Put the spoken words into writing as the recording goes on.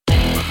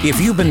If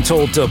you've been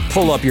told to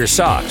pull up your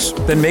socks,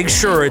 then make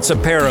sure it's a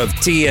pair of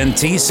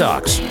TNT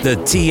socks. The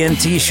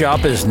TNT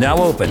shop is now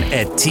open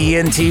at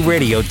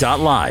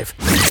tntradio.live.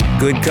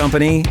 Good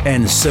company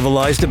and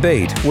civilized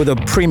debate with a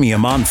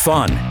premium on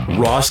fun.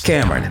 Ross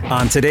Cameron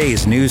on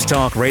today's News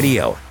Talk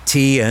Radio,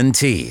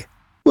 TNT.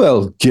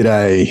 Well,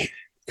 g'day.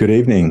 Good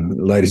evening,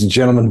 ladies and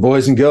gentlemen,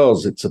 boys and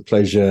girls. It's a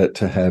pleasure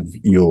to have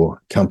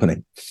your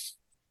company.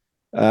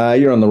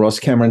 You're on the Ross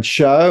Cameron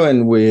Show,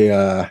 and we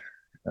are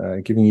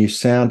giving you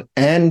sound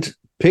and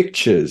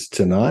pictures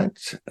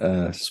tonight.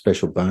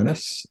 Special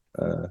bonus.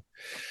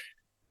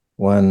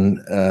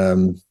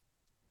 One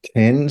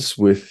tends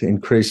with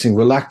increasing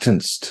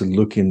reluctance to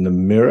look in the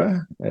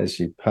mirror as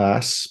you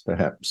pass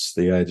perhaps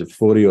the age of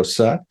 40 or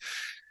so.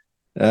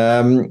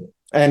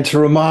 And to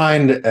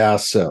remind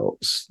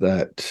ourselves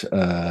that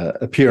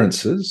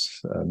appearances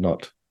are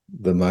not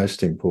the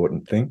most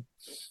important thing.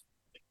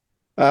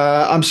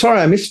 I'm sorry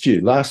I missed you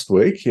last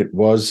week. It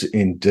was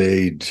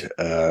indeed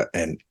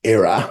an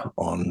error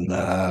on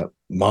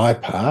my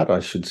part, I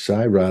should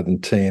say, rather than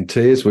TNT,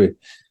 as we're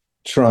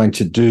trying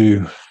to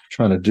do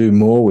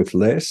more with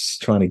less,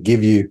 trying to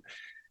give you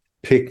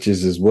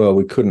pictures as well.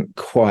 We couldn't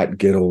quite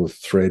get all the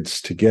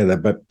threads together,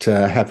 but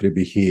happy to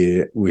be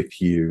here with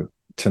you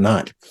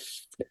tonight.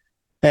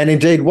 And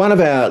indeed, one of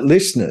our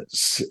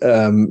listeners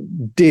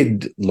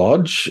did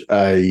lodge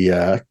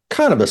a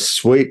kind of a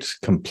sweet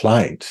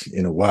complaint,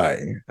 in a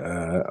way,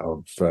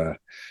 of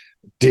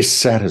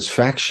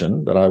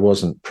dissatisfaction that I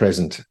wasn't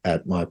present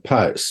at my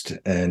post.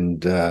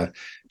 And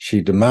she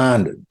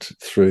demanded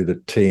through the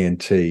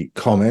TNT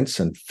comments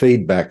and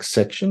feedback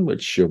section,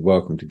 which you're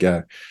welcome to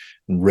go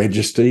and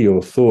register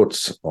your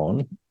thoughts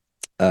on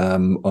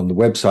the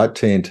website,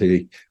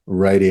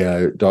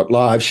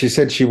 tntradio.live. She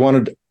said she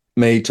wanted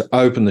me to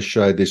open the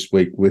show this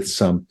week with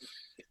some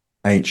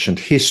ancient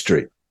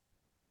history.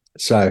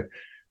 So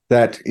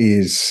that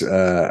is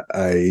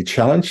a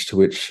challenge to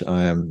which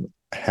I am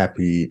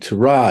happy to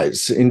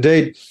rise.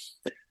 Indeed,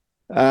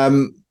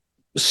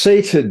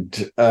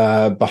 seated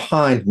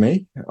behind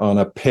me on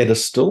a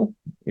pedestal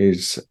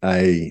is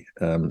a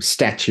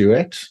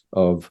statuette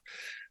of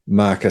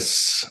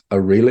Marcus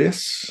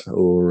Aurelius,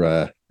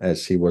 or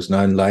as he was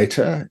known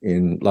later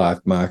in life,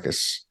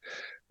 Marcus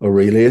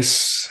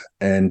Aurelius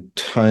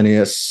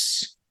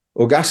Antonius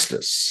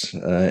Augustus.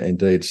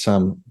 Indeed,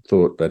 some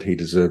thought that he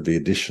deserved the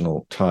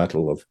additional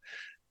title of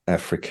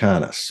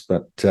Africanus,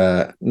 but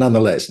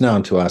nonetheless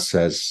known to us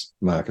as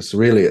Marcus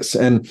Aurelius.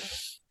 And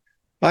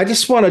I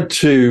just wanted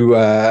to,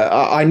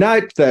 I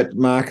note that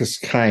Marcus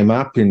came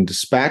up in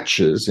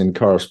dispatches, in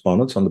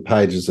correspondence on the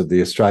pages of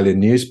the Australian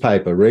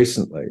newspaper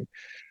recently,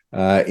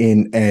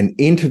 in an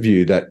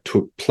interview that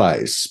took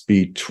place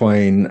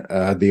between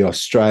the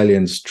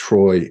Australians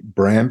Troy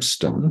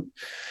Bramston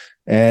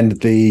and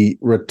the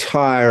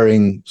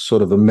retiring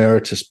sort of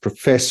emeritus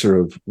professor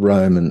of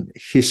Roman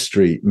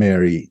history,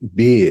 Mary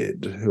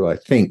Beard, who I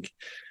think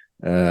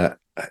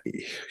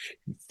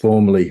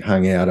formerly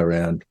hung out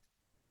around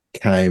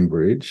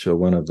Cambridge, or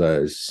one of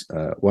those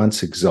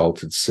once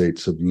exalted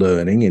seats of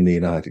learning in the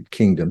United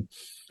Kingdom,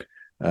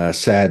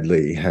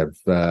 sadly have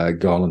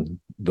gone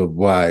the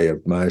way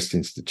of most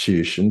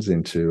institutions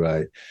into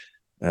a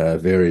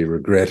very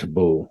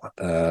regrettable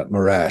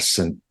morass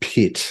and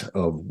pit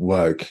of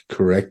woke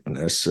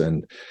correctness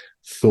and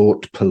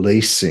thought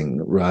policing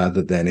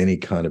rather than any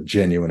kind of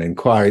genuine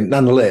inquiry.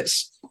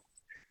 Nonetheless,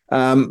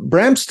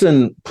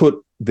 Bramston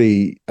put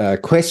the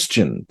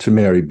question to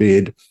Mary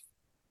Beard,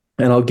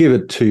 and I'll give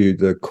it to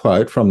the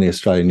quote from the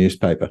Australian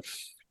newspaper.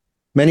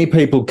 Many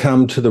people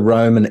come to the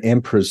Roman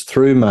emperors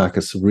through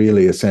Marcus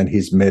Aurelius and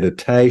his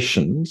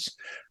meditations,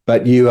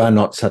 but you are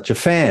not such a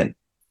fan.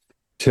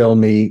 Tell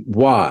me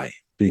why,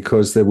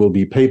 because there will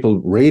be people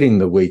reading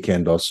the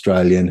Weekend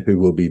Australian who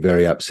will be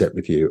very upset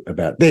with you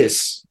about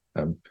this.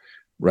 I'm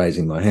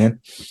raising my hand.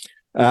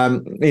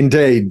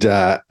 Indeed,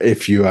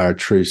 if you are a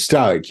true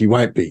Stoic, you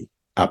won't be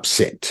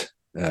upset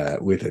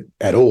with it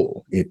at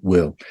all. It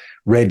will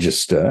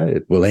register,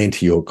 it will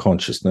enter your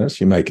consciousness.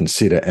 You may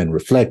consider and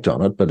reflect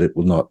on it, but it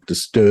will not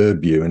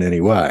disturb you in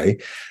any way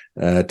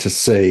to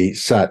see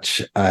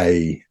such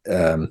a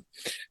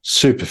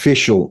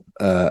superficial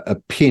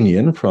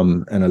opinion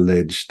from an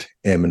alleged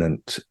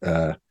eminent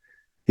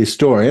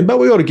historian. But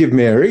we ought to give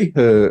Mary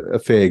a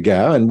fair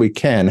go, and we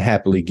can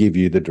happily give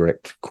you the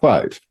direct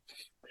quote.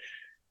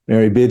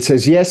 Mary Beard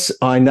says, yes,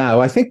 I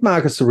know. I think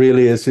Marcus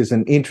Aurelius is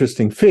an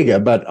interesting figure,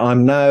 but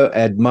I'm no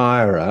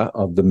admirer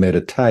of the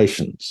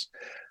Meditations.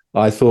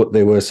 I thought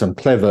there were some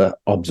clever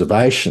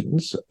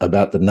observations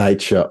about the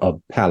nature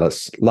of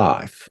palace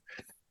life.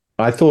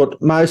 I thought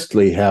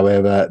mostly,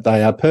 however,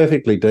 they are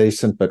perfectly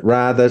decent, but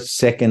rather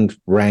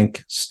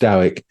second-rank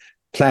Stoic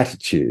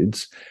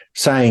platitudes,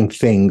 saying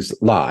things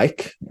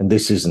like, and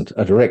this isn't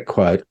a direct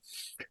quote,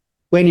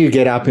 when you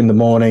get up in the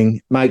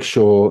morning, make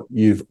sure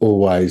you've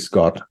always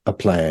got a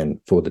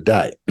plan for the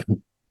day.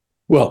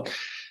 Well,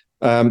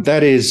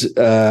 that is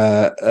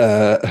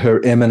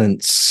Her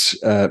Eminence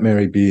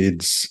Mary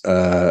Beard's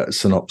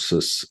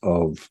synopsis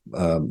of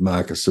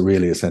Marcus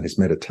Aurelius and his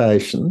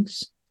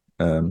Meditations.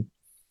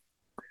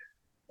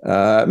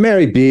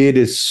 Mary Beard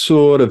is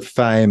sort of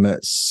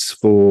famous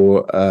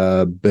for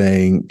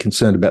being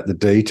concerned about the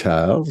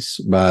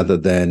details rather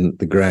than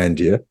the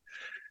grandeur.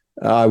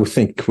 I would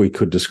think we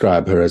could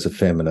describe her as a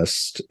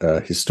feminist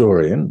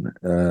historian.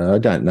 I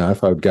don't know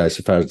if I would go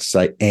so far as to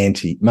say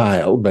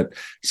anti-male, but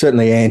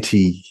certainly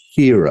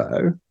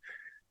anti-hero.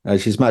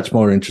 She's much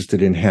more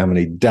interested in how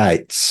many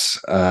dates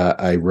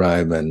a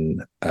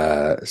Roman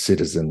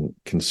citizen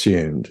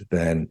consumed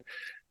than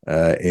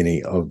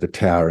any of the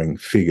towering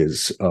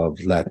figures of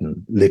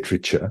Latin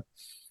literature,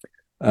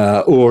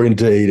 or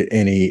indeed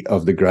any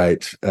of the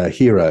great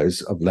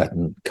heroes of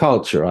Latin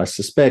culture. I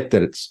suspect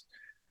that it's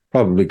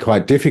probably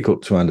quite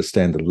difficult to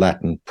understand the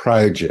Latin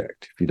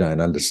project if you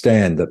don't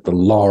understand that the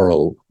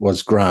laurel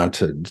was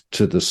granted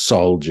to the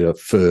soldier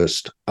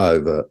first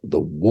over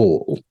the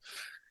wall.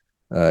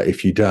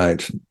 If you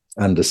don't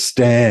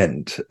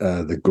understand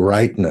the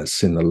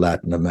greatness in the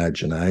Latin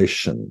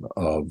imagination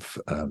of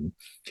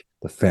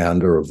the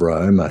founder of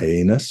Rome,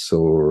 Aeneas,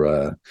 or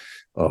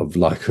of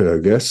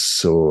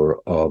Lycurgus,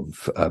 or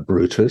of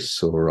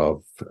Brutus, or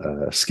of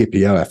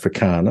Scipio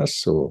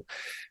Africanus, or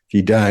if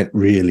you don't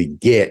really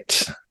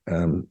get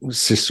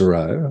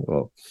Cicero,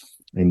 or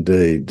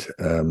indeed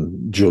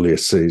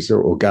Julius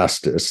Caesar,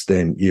 Augustus,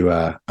 then you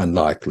are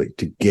unlikely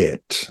to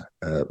get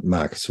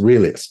Marcus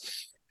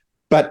Aurelius.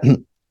 But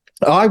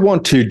I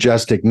want to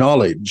just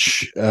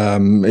acknowledge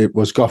it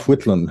was Gough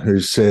Whitlam who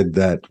said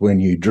that when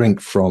you drink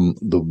from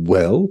the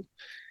well,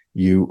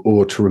 you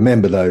ought to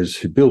remember those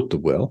who built the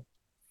well.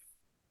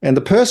 And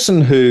the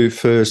person who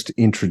first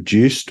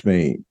introduced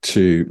me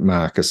to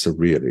Marcus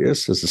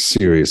Aurelius as a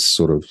serious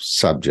sort of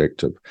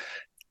subject of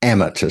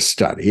amateur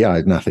study,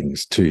 nothing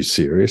is too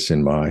serious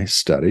in my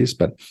studies,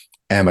 but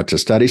amateur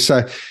study.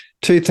 So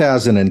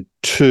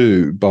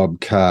 2002, Bob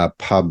Carr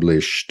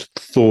published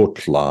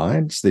Thought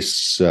Lines,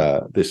 this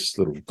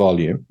little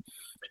volume.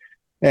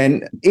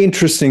 And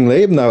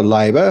interestingly, even though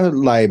a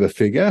Labor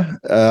figure,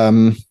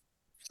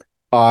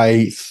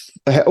 I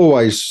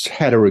always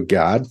had a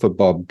regard for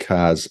Bob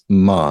Carr's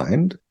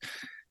mind,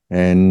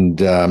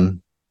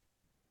 and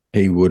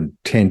he would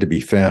tend to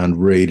be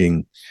found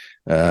reading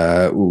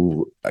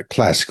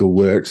classical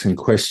works in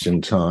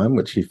question time,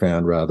 which he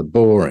found rather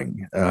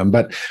boring.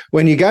 But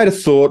when you go to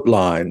Thought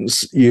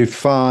Lines, you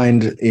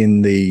find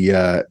in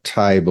the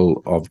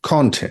table of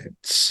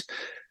contents,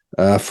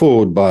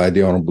 forward by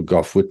the Honourable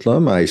Gough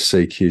Whitlam, a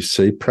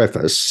CQC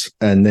preface,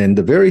 and then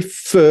the very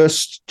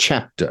first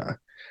chapter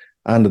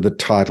under the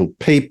title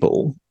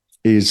People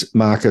is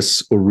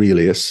Marcus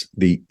Aurelius,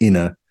 the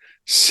Inner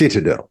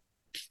Citadel.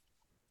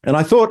 And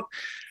I thought,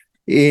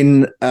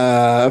 in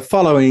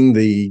following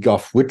the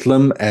Gough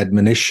Whitlam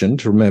admonition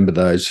to remember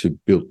those who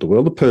built the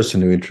world, the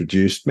person who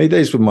introduced me,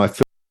 these were my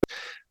first,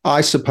 I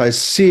suppose,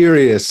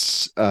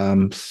 serious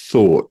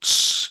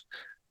thoughts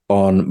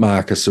on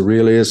Marcus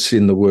Aurelius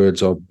in the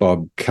words of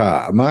Bob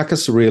Carr.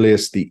 Marcus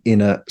Aurelius, the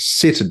Inner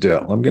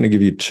Citadel. I'm going to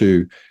give you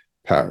 2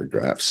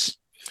 paragraphs.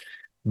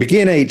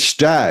 Begin each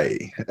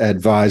day,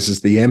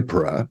 advises the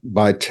emperor,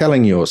 by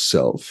telling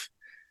yourself,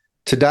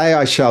 today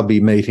I shall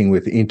be meeting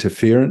with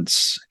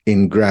interference,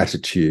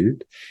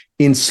 ingratitude,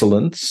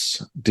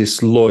 insolence,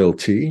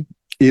 disloyalty,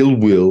 ill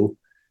will,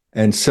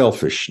 and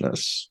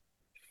selfishness.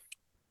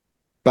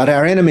 But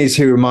our enemies,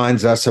 he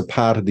reminds us, are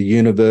part of the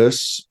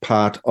universe,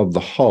 part of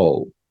the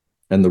whole,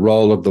 and the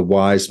role of the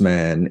wise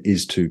man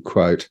is to,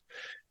 quote,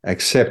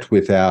 accept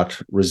without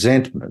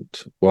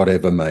resentment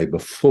whatever may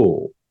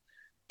befall,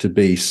 to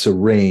be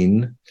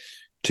serene,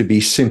 to be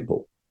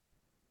simple.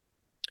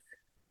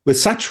 With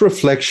such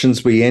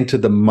reflections, we enter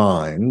the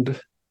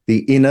mind,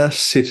 the inner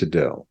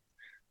citadel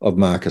of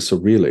Marcus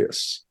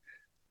Aurelius,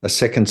 a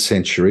 2nd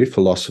century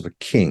philosopher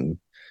king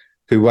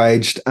who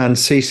waged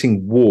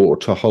unceasing war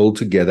to hold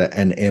together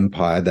an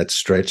empire that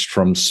stretched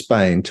from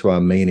Spain to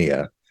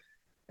Armenia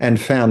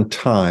and found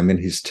time in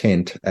his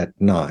tent at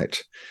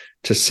night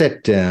to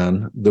set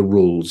down the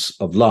rules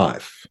of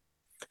life.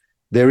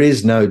 There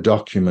is no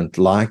document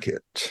like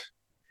it.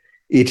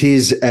 It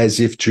is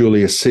as if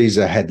Julius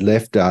Caesar had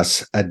left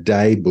us a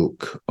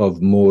daybook of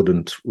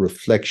mordant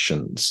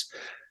reflections,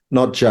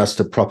 not just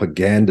a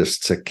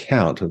propagandist's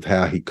account of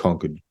how he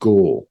conquered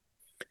Gaul.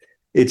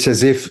 It's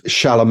as if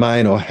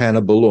Charlemagne or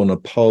Hannibal or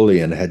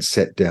Napoleon had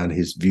set down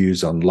his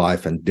views on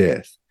life and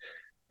death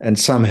and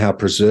somehow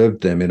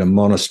preserved them in a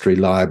monastery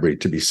library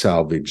to be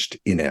salvaged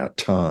in our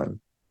time.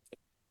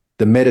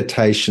 The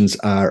meditations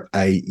are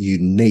a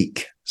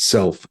unique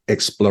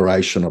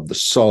self-exploration of the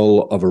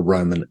soul of a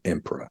Roman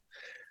emperor,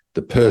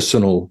 the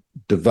personal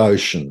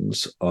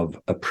devotions of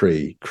a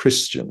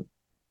pre-Christian.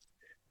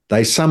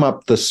 They sum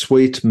up the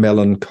sweet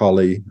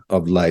melancholy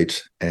of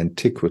late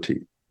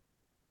antiquity.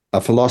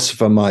 A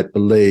philosopher might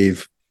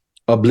believe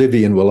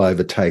oblivion will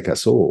overtake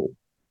us all,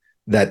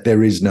 that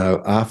there is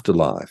no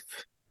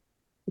afterlife.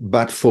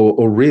 But for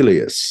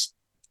Aurelius,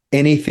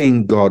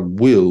 anything God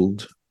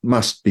willed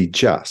must be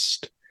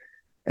just,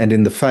 and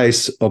in the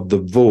face of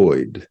the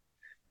void,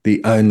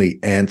 the only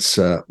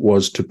answer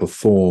was to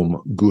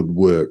perform good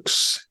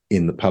works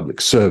in the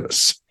public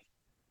service.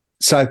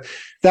 So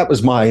that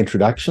was my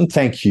introduction.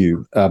 Thank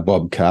you,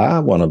 Bob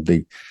Carr, one of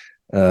the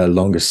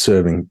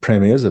longest-serving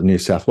premiers of New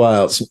South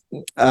Wales.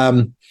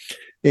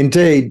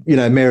 Indeed,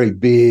 Mary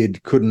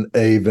Beard couldn't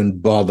even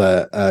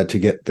bother to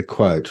get the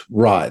quote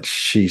right.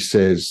 She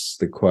says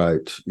the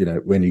quote,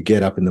 when you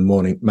get up in the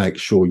morning, make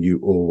sure you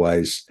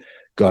always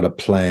got a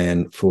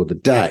plan for the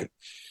day.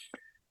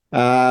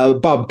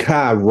 Bob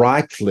Carr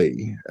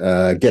rightly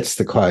gets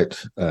the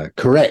quote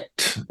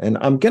correct. And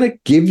I'm going to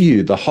give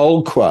you the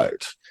whole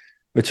quote,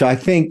 which I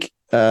think,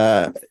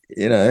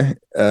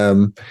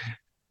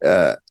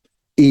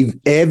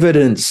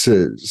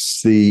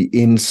 evidences the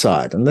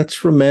insight. And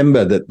let's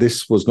remember that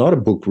this was not a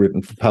book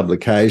written for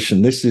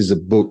publication. This is a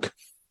book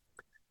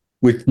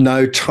with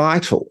no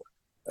title.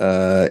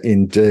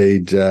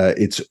 Indeed,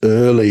 its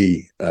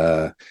early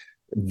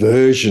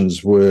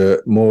versions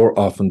were more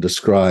often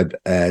described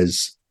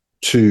as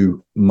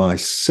 "to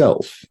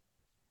myself."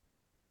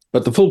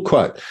 But the full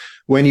quote,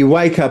 when you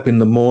wake up in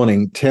the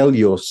morning, tell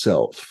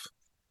yourself,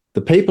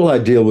 the people I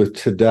deal with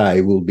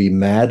today will be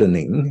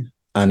maddening,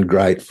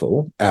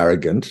 ungrateful,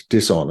 arrogant,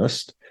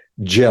 dishonest,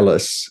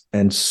 jealous,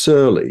 and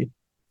surly.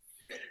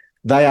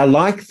 They are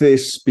like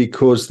this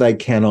because they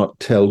cannot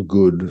tell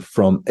good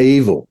from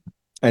evil.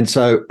 And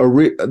so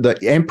the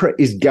emperor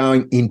is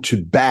going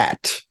into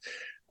bat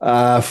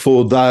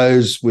for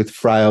those with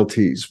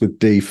frailties, with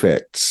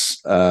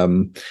defects.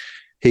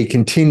 He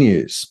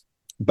continues,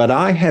 but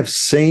I have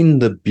seen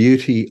the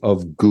beauty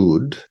of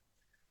good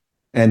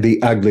and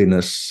the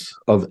ugliness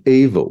of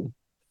evil,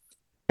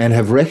 and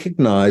have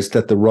recognized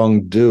that the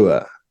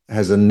wrongdoer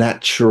has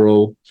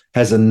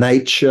a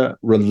nature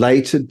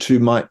related to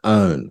my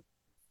own,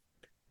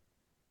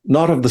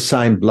 not of the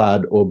same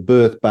blood or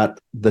birth, but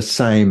the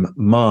same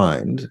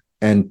mind,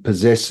 and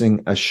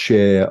possessing a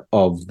share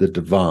of the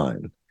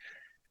divine.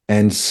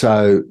 And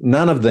so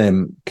none of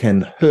them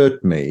can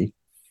hurt me.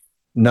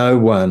 No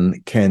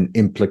one can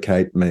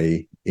implicate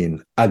me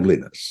in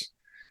ugliness.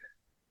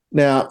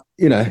 Now,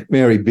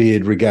 Mary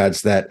Beard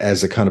regards that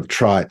as a kind of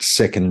trite,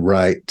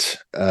 second-rate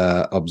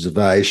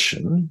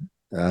observation.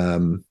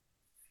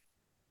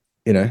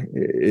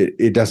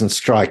 It doesn't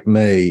strike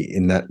me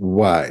in that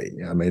way.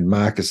 I mean,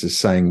 Marcus is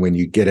saying when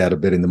you get out of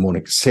bed in the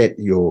morning, set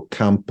your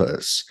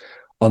compass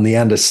on the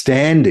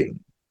understanding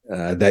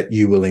that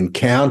you will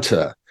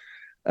encounter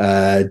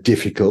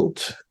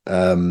difficult,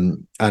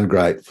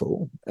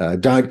 ungrateful.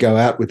 Don't go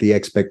out with the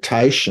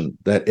expectation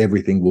that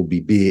everything will be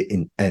beer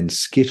and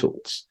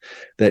skittles,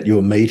 that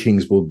your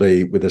meetings will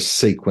be with a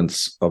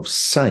sequence of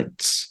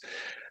saints,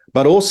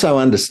 but also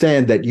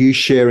understand that you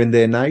share in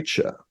their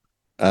nature,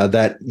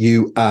 that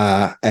you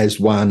are as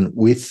one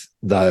with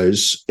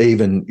those,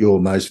 even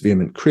your most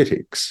vehement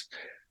critics,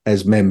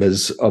 as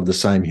members of the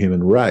same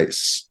human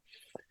race.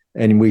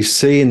 And we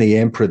see in the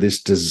emperor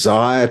this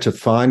desire to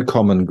find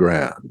common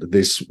ground,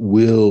 this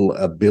will,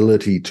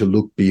 ability to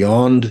look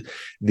beyond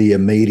the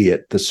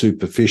immediate, the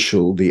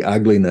superficial, the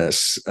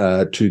ugliness,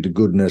 to the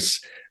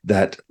goodness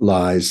that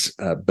lies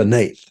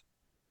beneath.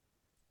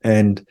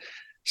 And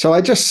so I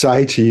just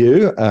say to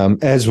you,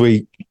 as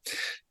we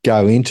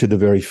go into the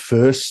very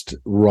first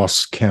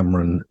Ross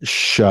Cameron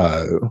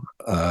show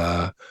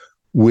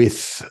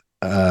with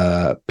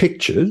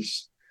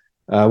pictures,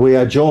 we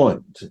are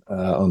joined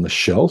on the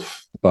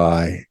shelf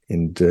by,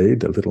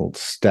 indeed, a little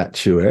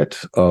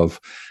statuette of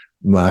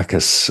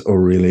Marcus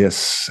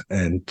Aurelius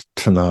and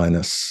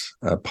Toninus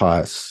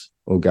Pius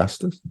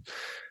Augustus.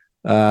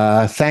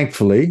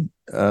 Thankfully,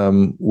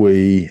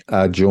 we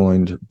are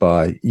joined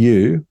by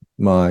you,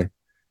 my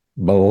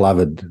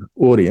beloved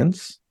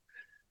audience.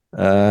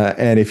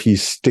 And if you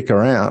stick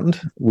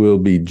around, we'll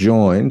be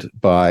joined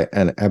by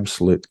an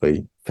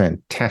absolutely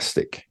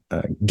fantastic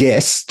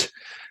guest,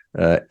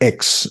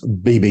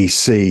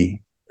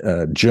 ex-BBC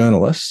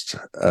journalist,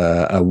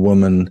 a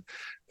woman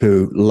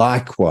who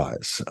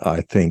likewise,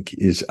 I think,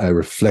 is a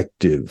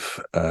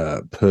reflective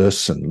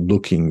person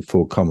looking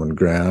for common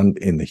ground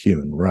in the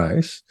human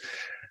race,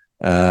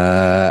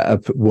 a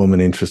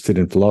woman interested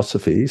in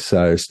philosophy.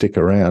 So stick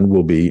around.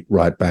 We'll be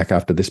right back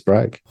after this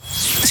break.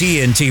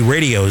 TNT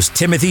Radio's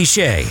Timothy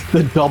Shea.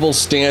 The double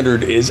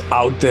standard is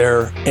out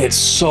there. It's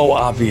so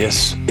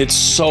obvious. It's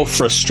so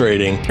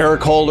frustrating.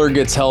 Eric Holder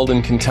gets held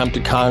in contempt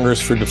of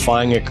Congress for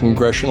defying a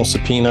congressional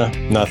subpoena.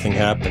 Nothing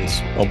happens.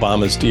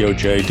 Obama's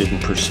DOJ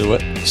didn't pursue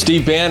it.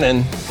 Steve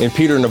Bannon and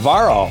Peter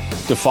Navarro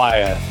defy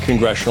a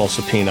congressional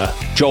subpoena.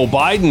 Joe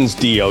Biden's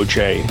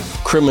DOJ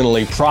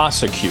criminally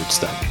prosecutes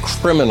them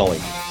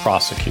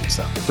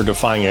for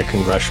defying a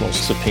congressional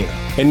subpoena.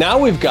 And now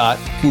we've got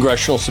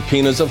congressional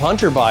subpoenas of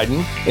Hunter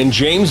Biden and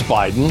James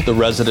Biden, the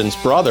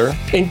resident's brother.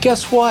 And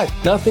guess what?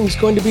 Nothing's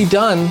going to be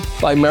done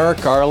by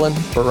Merrick Garland,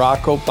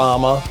 Barack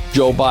Obama,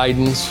 Joe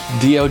Biden's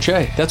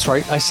DOJ. That's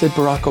right, I said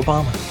Barack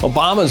Obama.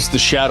 Obama's the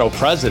shadow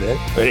president,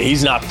 but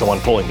he's not the one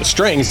pulling the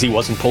strings. He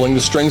wasn't pulling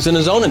the strings in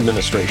his own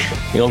administration.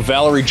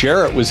 Valerie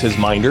Jarrett was his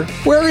minder.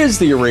 Where is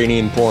the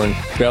Iranian-born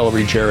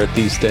Valerie Jarrett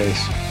these days?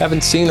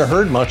 Haven't seen or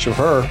heard much of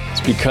her. It's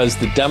because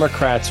the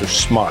Democrats are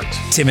smart.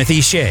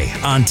 Timothy Shea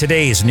on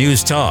today's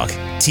News Talk,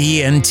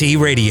 TNT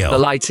Radio. The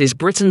Light is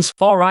Britain's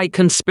far-right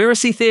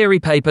conspiracy theory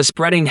paper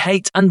spreading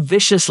hate and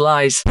vicious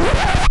lies.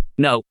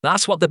 No,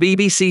 that's what the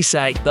BBC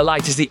say. The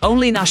Light is the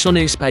only national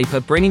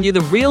newspaper bringing you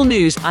the real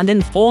news and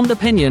informed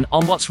opinion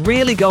on what's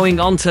really going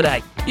on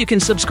today. You can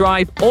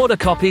subscribe, order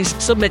copies,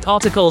 submit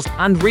articles,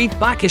 and read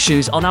back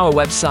issues on our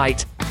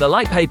website,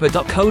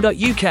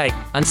 thelightpaper.co.uk,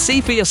 and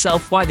see for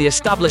yourself why the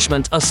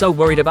establishment are so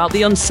worried about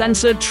the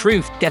uncensored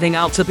truth getting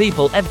out to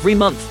people every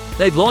month.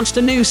 They've launched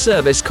a new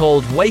service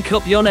called Wake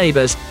Up Your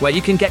Neighbours, where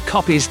you can get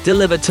copies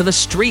delivered to the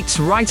streets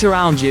right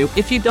around you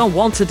if you don't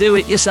want to do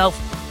it yourself.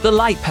 The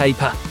Light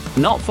Paper.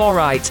 Not for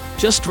right,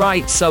 just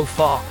right so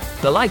far.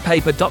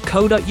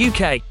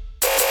 Thelightpaper.co.uk.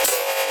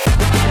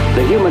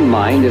 The human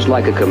mind is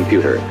like a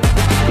computer.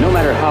 No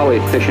matter how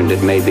efficient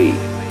it may be,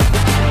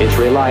 its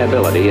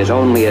reliability is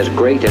only as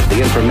great as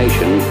the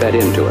information fed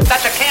into it.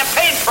 That's a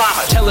campaign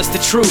promise. Tell us the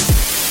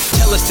truth.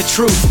 Tell us the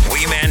truth.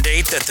 We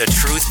mandate that the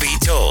truth be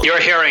told. You're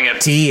hearing it.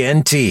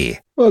 TNT.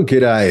 Well,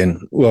 g'day and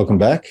welcome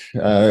back.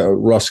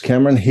 Ross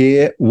Cameron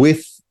here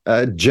with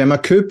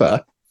Jemma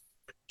Cooper,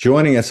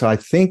 joining us, I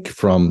think,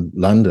 from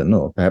London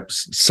or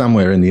perhaps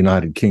somewhere in the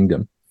United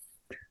Kingdom.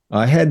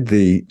 I had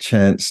the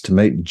chance to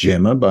meet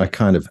Jemma by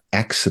kind of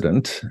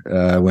accident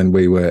when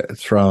we were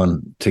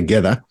thrown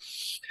together.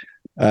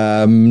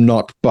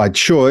 Not by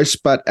choice,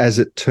 but as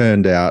it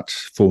turned out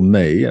for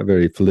me, a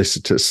very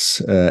felicitous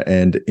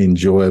and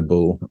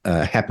enjoyable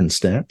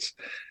happenstance.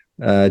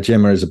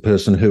 Jemma is a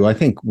person who I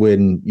think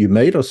when you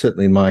meet, or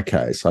certainly in my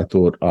case, I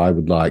thought I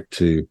would like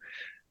to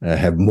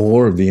have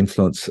more of the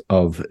influence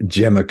of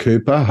Jemma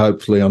Cooper,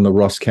 hopefully on the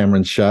Ross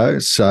Cameron Show.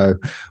 So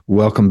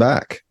welcome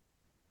back.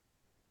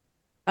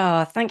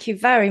 Oh, thank you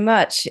very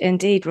much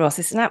indeed, Ross.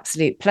 It's an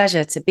absolute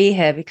pleasure to be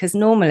here because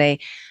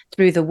normally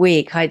through the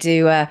week I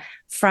do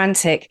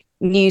frantic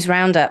news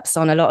roundups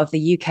on a lot of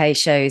the UK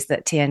shows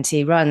that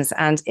TNT runs,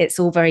 and it's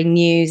all very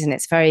news and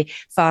it's very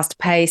fast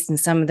paced, and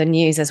some of the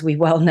news, as we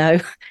well know,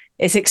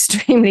 is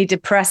extremely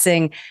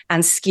depressing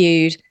and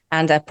skewed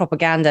and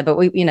propaganda, but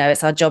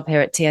it's our job here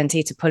at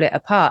TNT to pull it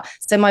apart.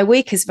 So my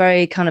week is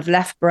very kind of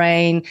left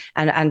brain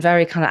and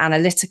very kind of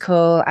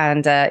analytical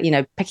and,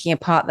 picking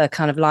apart the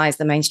kind of lies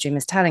the mainstream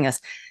is telling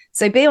us.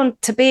 So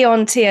to be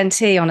on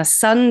TNT on a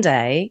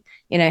Sunday,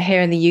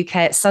 here in the UK,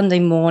 it's Sunday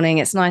morning,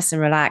 it's nice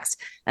and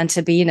relaxed. And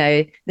to be,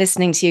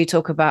 listening to you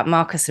talk about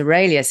Marcus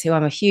Aurelius, who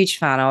I'm a huge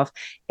fan of,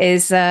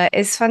 is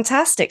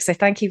fantastic. So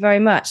thank you very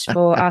much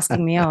for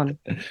asking me on.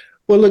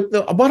 Well, look,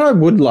 what I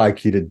would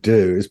like you to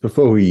do is,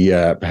 before we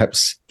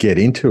perhaps get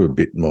into a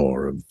bit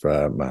more of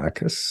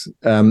Marcus,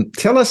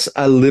 tell us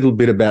a little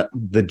bit about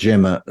the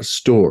Jemma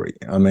story.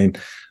 I mean,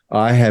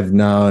 I have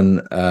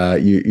known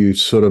you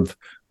sort of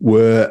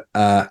were,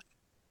 I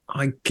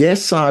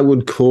guess I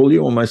would call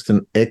you almost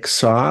an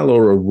exile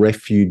or a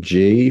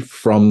refugee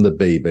from the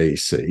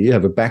BBC. You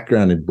have a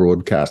background in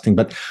broadcasting,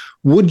 but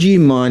would you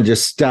mind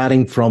just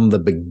starting from the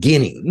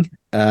beginning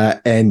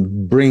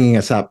and bringing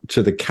us up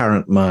to the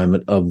current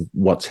moment of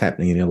what's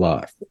happening in your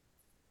life?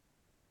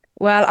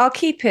 Well, I'll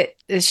keep it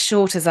as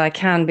short as I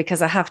can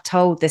because I have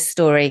told this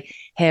story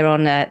here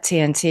on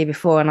TNT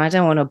before, and I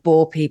don't want to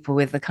bore people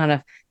with the kind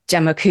of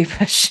Jemma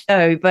Cooper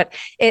show, but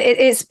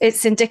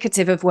it's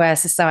indicative of where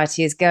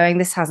society is going.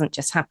 This hasn't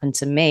just happened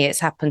to me. It's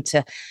happened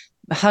to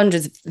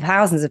hundreds of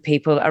thousands of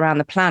people around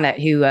the planet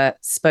who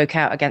spoke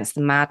out against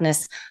the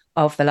madness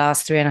of the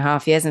last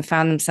 3.5 years and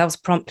found themselves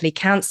promptly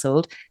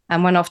cancelled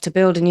and went off to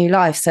build a new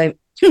life. So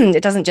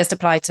it doesn't just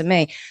apply to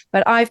me,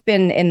 but I've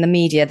been in the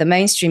media. The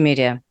mainstream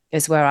media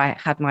is where I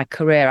had my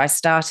career. I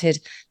started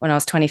when I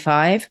was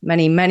 25,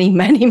 many, many,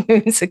 many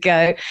moons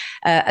ago,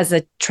 as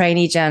a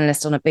trainee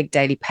journalist on a big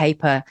daily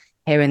paper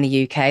here in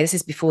the UK. This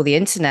is before the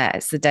internet.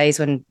 It's the days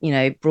when,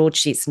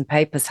 broadsheets and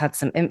papers had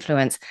some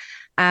influence.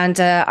 And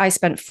I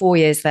spent 4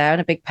 years there in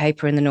a big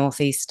paper in the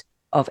northeast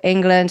of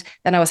England.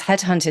 Then I was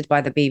headhunted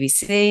by the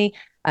BBC,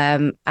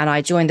 and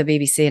I joined the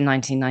BBC in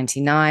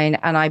 1999,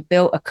 and I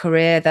built a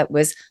career that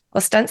was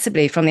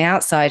ostensibly from the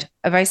outside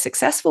a very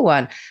successful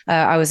one.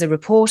 I was a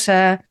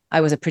reporter,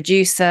 I was a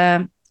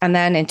producer, and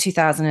then in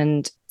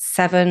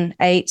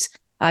 2007-8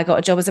 I got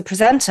a job as a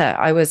presenter.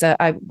 I was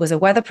a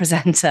weather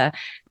presenter,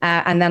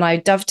 and then I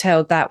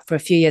dovetailed that for a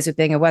few years with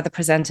being a weather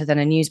presenter, then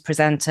a news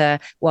presenter,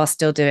 while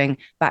still doing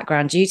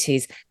background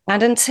duties.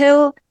 And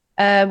until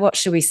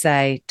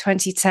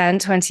 2010,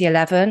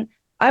 2011,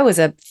 I was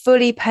a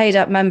fully paid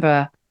up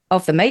member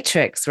of the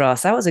Matrix,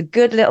 Ross. I was a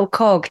good little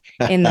cog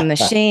in the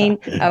machine.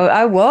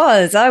 I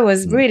was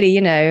really,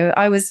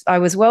 I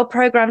was well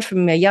programmed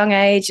from a young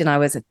age, and I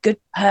was a good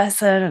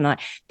person, and I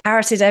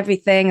parroted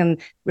everything and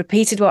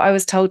repeated what I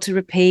was told to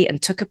repeat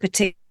and took a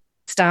particular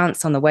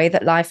stance on the way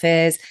that life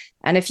is.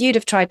 And if you'd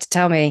have tried to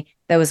tell me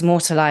there was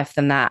more to life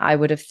than that, I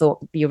would have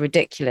thought you're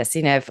ridiculous.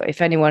 If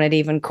anyone had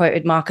even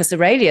quoted Marcus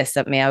Aurelius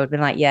at me, I would have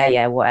been like,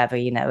 yeah, whatever,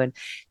 and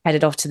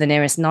headed off to the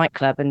nearest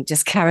nightclub and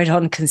just carried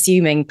on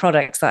consuming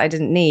products that I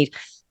didn't need.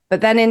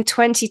 But then in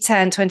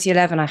 2010,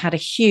 2011, I had a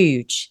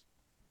huge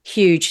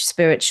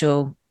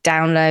spiritual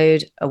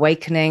download,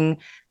 awakening.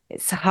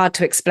 It's hard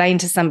to explain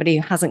to somebody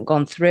who hasn't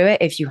gone through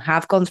it. If you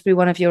have gone through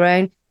one of your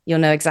own, you'll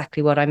know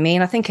exactly what I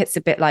mean. I think it's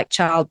a bit like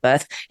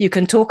childbirth. You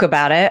can talk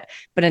about it,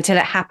 but until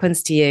it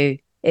happens to you,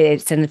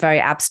 it's a very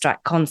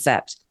abstract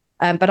concept.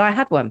 But I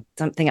had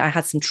I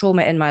had some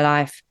trauma in my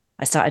life.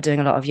 I started doing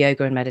a lot of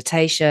yoga and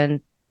meditation.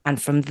 And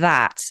from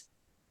that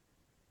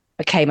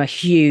became a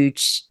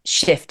huge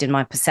shift in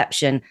my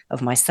perception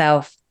of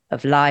myself,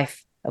 of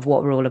life, of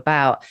what we're all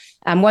about.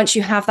 And once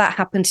you have that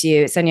happen to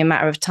you, it's only a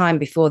matter of time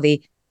before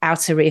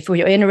if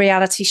your inner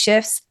reality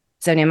shifts,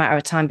 it's only a matter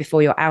of time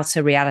before your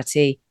outer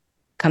reality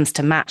comes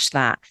to match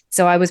that.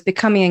 So I was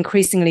becoming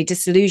increasingly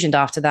disillusioned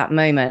after that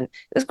moment.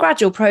 It was a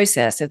gradual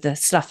process of the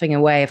sloughing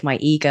away of my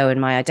ego and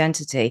my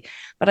identity.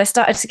 But I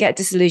started to get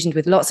disillusioned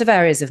with lots of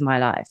areas of my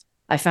life.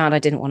 I found I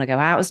didn't want to go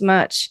out as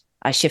much.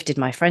 I shifted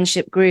my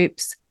friendship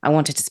groups. I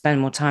wanted to spend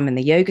more time in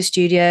the yoga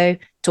studio,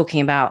 talking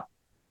about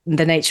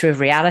the nature of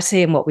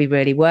reality and what we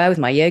really were with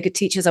my yoga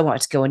teachers. I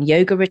wanted to go on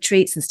yoga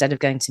retreats instead of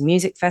going to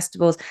music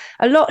festivals.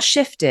 A lot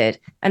shifted.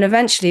 And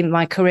eventually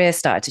my career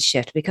started to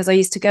shift because I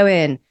used to go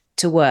in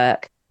to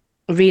work,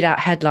 read out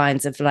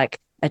headlines of like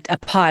a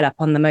pile up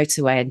on the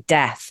motorway and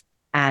death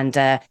and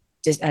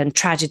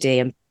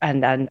tragedy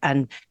and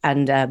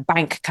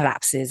bank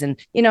collapses. And,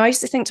 I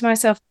used to think to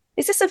myself,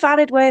 is this a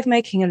valid way of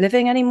making a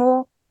living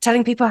anymore?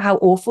 Telling people how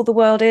awful the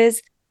world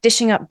is,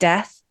 dishing up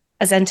death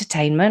as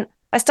entertainment.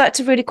 I started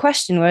to really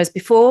question, whereas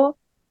before,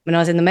 when I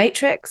was in the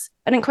Matrix,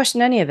 I didn't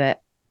question any of it.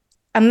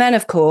 And then,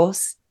 of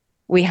course,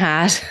 we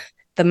had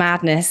the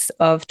madness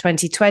of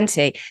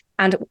 2020.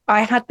 And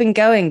I had been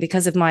going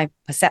because of my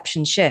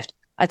perception shift.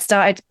 I'd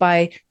started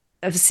by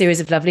a series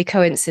of lovely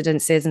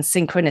coincidences and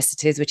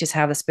synchronicities, which is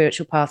how the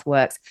spiritual path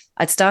works.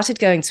 I'd started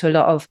going to a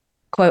lot of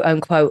quote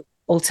unquote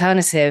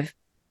alternative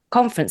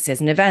conferences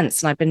and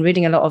events. And I've been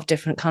reading a lot of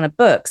different kind of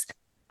books.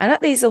 And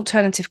at these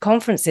alternative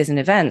conferences and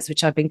events,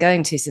 which I've been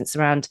going to since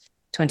around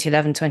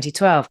 2011,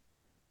 2012,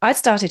 I'd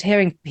started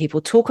hearing people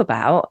talk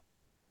about,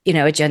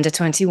 Agenda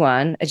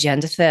 21,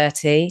 Agenda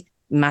 30,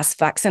 mass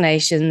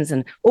vaccinations,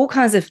 and all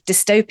kinds of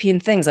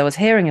dystopian things I was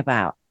hearing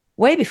about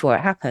way before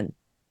it happened.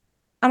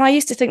 And I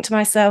used to think to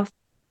myself,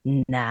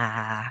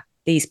 nah,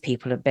 these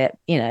people are a bit,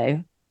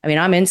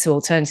 I'm into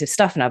alternative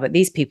stuff now, but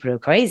these people are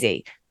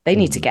crazy. They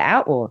need to get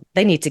out, or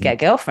they need to get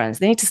girlfriends.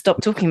 They need to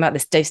stop talking about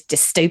this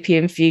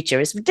dystopian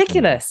future. It's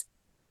ridiculous.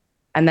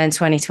 And then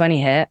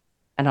 2020 hit,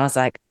 and I was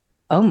like,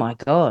 oh my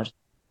God,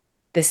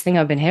 this thing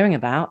I've been hearing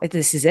about,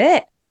 this is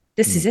it.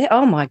 This is it.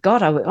 Oh my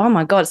God. Oh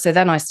my God. So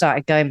then I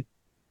started going,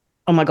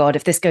 oh my God,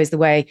 if this goes the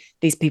way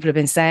these people have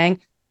been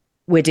saying,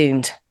 we're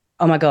doomed.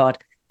 Oh my God.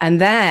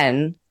 And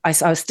then I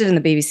was still in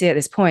the BBC at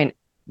this point.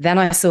 Then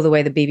I saw the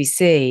way the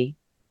BBC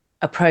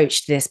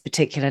approached this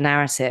particular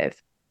narrative.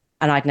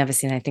 And I'd never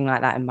seen anything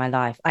like that in my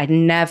life. I'd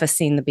never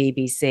seen the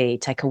BBC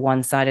take a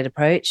one-sided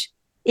approach.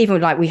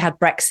 Even like we had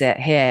Brexit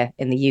here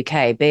in the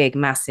UK, big,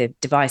 massive,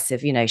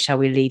 divisive, shall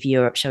we leave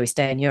Europe? Shall we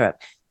stay in Europe?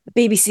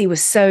 The BBC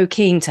was so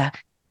keen to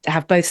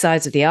have both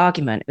sides of the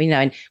argument,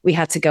 and we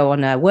had to go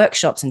on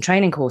workshops and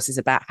training courses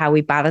about how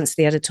we balance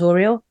the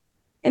editorial.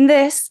 In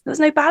this, there was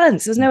no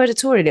balance. There was no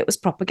editorial. It was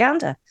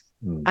propaganda.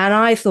 And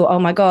I thought, oh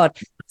my God.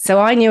 So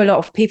I knew a lot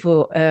of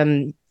people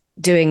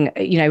doing,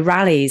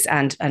 rallies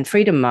and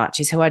freedom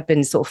marches who I'd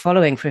been sort of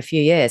following for a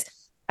few years.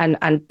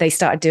 And they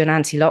started doing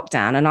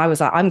anti-lockdown. And I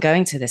was like, I'm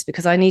going to this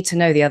because I need to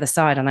know the other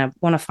side and I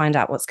want to find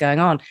out what's going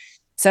on.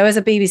 So as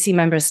a BBC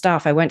member of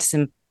staff, I went to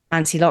some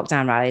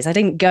anti-lockdown rallies. I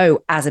didn't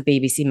go as a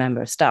BBC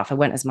member of staff. I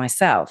went as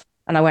myself.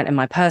 And I went in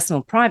my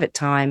personal private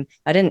time.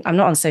 I'm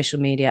not on social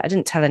media. I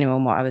didn't tell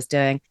anyone what I was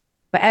doing.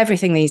 But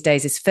everything these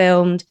days is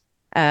filmed.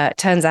 It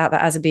turns out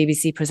that as a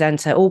BBC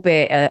presenter,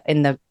 albeit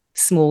in the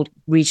small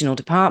regional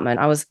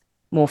department, I was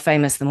more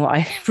famous than what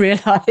I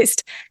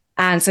realized.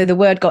 And so the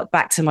word got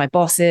back to my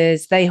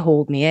bosses. They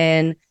hauled me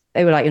in.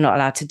 They were like, you're not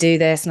allowed to do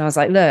this. And I was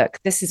like, look,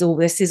 this is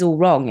all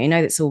wrong. You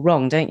know, it's all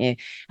wrong, don't you?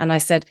 And I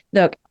said,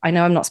 look, I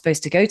know I'm not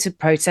supposed to go to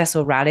protests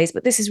or rallies,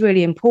 but this is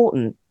really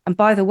important. And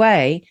by the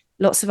way,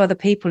 lots of other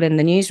people in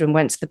the newsroom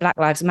went to the Black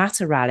Lives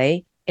Matter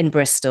rally in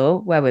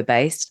Bristol, where we're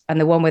based, and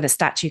the one where the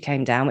statue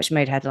came down, which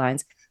made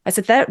headlines. I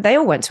said, they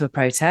all went to a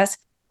protest.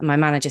 And my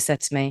manager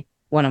said to me,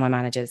 one of my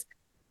managers,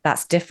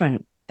 that's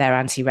different. They're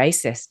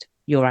anti-racist.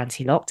 You're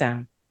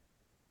anti-lockdown.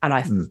 And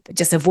I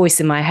just a voice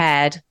in my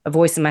head,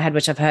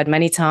 which I've heard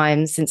many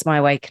times since my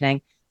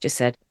awakening, just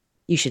said,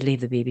 you should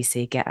leave the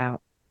BBC, get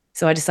out.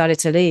 So I decided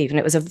to leave. And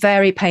it was a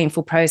very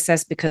painful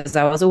process because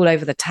I was all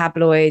over the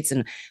tabloids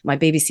and my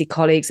BBC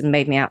colleagues and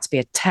made me out to be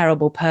a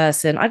terrible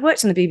person. I'd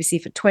worked on the BBC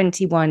for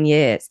 21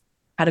 years,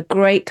 had a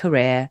great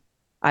career.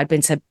 I'd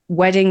been to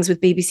weddings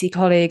with BBC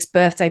colleagues,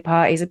 birthday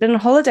parties. I'd been on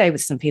holiday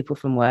with some people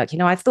from work.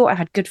 I thought I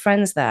had good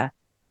friends there,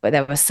 but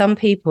there were some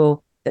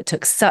people that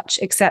took such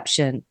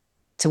exception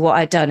to what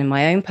I'd done in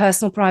my own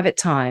personal private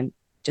time,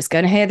 just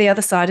going to hear the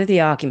other side of the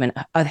argument,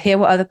 hear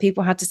what other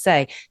people had to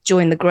say,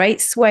 join the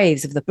great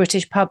swathes of the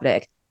British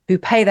public who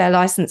pay their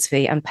license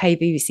fee and pay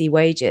BBC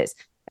wages.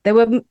 There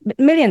were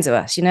millions of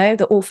us,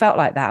 that all felt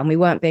like that, and we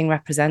weren't being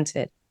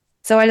represented.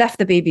 So I left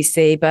the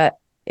BBC, but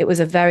it was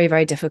a very,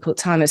 very difficult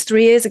time. It's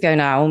 3 years ago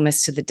now,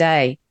 almost to the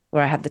day,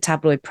 where I had the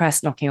tabloid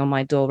press knocking on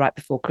my door right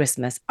before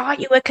Christmas. Are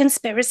you a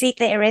conspiracy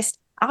theorist?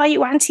 Are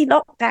you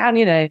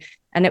anti-lockdown?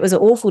 And it was an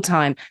awful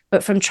time.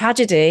 But from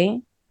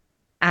tragedy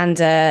and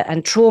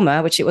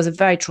trauma, which it was a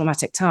very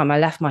traumatic time, I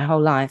left my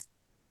whole life,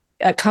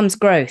 comes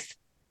growth.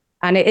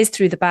 And it is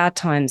through the bad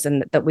times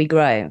that we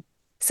grow.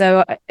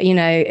 So,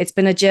 it's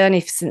been a journey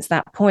since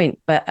that point.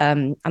 But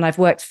and I've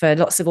worked for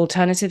lots of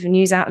alternative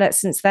news outlets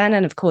since then.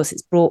 And of course,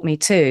 it's brought me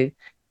to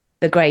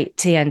the great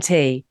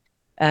TNT,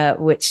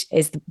 which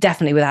is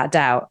definitely, without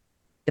doubt,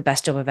 the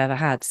best job I've ever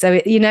had. So,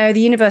 the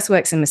universe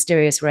works in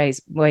mysterious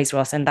ways,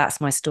 Ross, and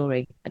that's my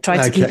story. I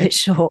tried to keep it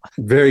short.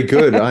 Very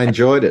good. I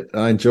enjoyed it.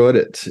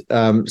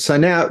 So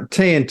now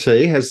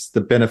TNT has the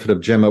benefit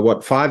of,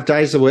 Jemma, 5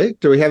 days a week?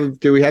 Do we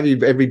have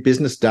you every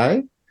business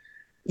day?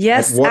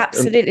 Yes,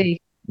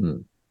 absolutely.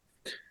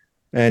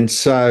 And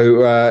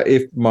so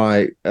if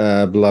my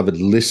beloved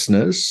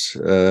listeners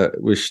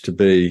wish to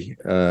be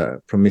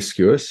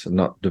promiscuous and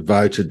not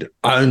devoted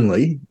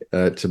only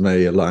to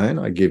me alone,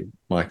 I give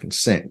my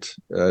consent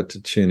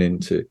to tune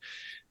into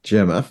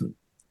Jemma.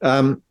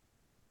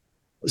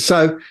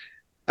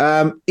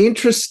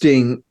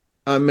 Interesting.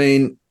 I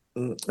mean,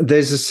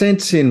 there's a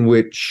sense in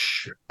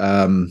which,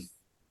 the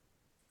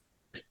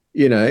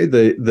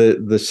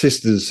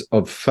sisters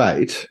of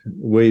fate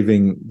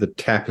weaving the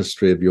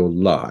tapestry of your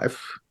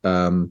life,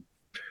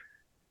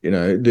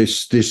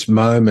 this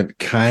moment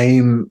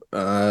came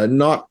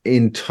not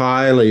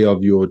entirely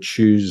of your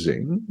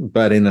choosing,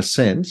 but in a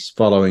sense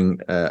following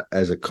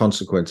as a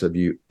consequence of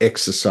you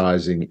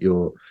exercising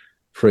your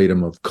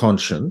freedom of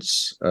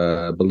conscience,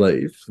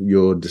 belief.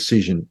 Your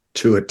decision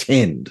to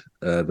attend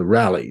the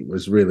rally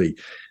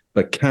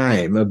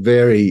became a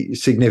very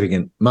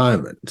significant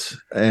moment.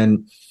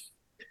 And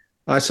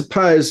I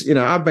suppose,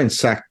 I've been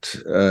sacked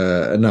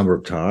a number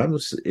of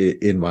times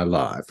in my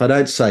life. I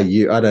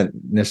don't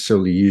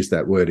necessarily use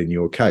that word in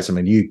your case. I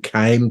mean, you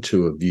came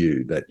to a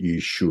view that you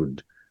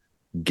should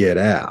get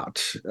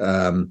out.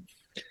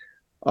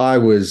 I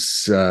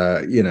was,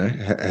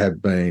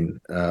 have been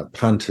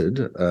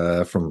punted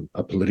from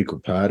a political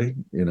party,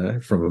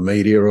 from a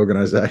media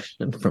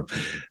organisation, from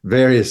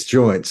various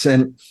joints.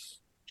 And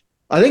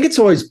I think it's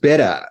always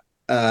better.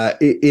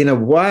 In a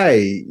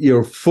way,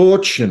 you're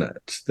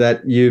fortunate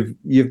that you've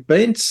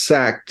been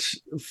sacked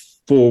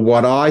for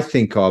what I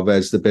think of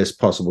as the best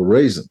possible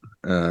reason,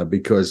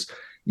 because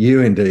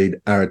you indeed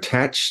are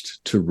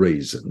attached to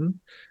reason,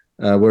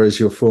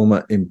 whereas your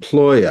former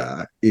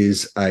employer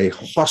is a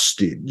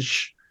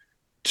hostage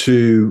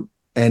to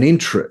an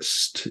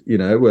interest,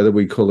 whether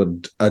we call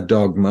it a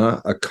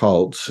dogma, a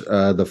cult,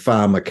 the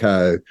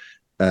pharmaco,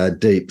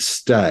 deep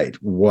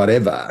state,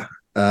 whatever.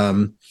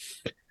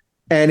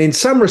 And in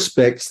some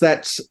respects,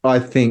 that's, I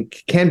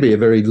think, can be a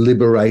very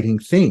liberating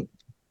thing,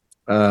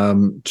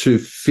 to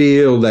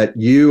feel that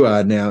you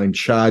are now in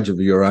charge of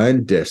your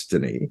own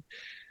destiny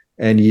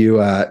and you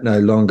are no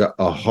longer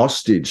a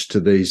hostage to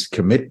these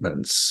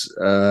commitments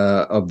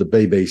of the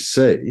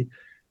BBC,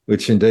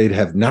 which indeed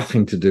have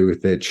nothing to do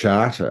with their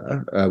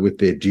charter, with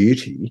their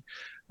duty,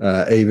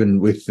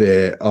 even with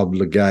their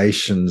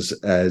obligations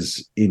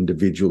as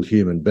individual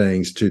human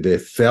beings to their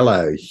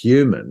fellow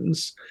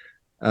humans.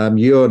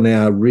 You're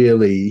now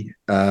really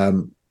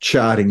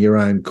charting your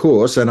own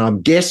course, and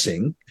I'm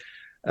guessing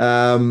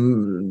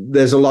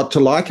there's a lot to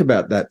like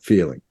about that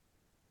feeling.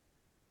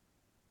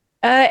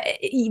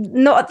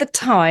 Not at the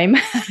time,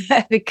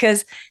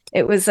 because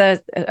it was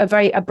a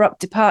very abrupt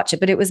departure,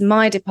 but it was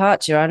my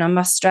departure, and I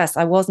must stress,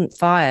 I wasn't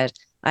fired.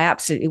 I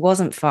absolutely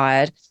wasn't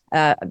fired.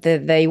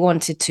 They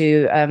wanted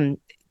to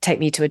take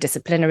me to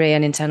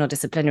an internal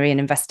disciplinary and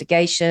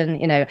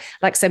investigation,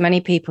 like so many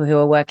people who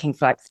are working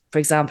for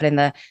example, in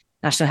the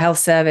National Health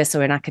Service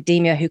or in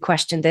academia who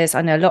questioned this.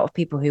 I know a lot of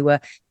people who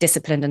were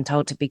disciplined and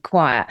told to be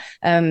quiet.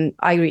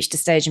 I reached a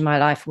stage in my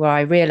life where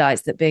I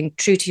realized that being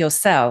true to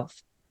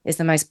yourself is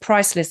the most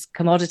priceless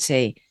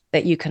commodity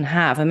that you can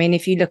have. I mean,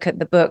 if you look at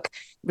the book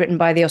written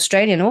by the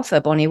Australian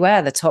author, Bonnie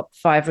Ware, the top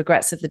 5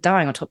 regrets of the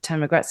dying, or top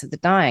 10 regrets of the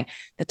dying,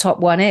 the top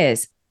one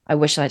is, I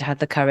wish I'd had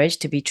the courage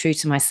to be true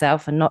to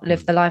myself and not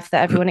live the life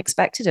that everyone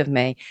expected of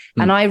me.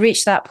 And I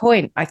reached that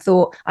point. I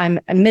thought, I'm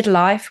in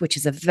midlife, which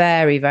is a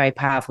very, very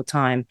powerful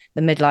time.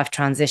 The midlife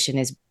transition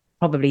is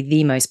probably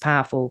the most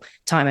powerful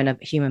time in a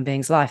human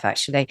being's life,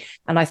 actually.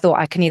 And I thought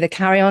I can either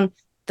carry on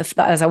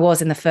as I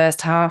was in the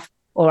first half,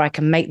 or I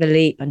can make the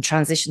leap and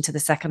transition to the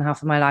second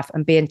half of my life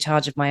and be in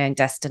charge of my own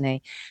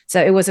destiny.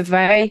 So it was a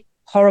very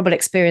horrible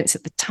experience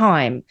at the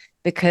time,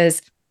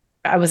 because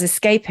I was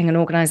escaping an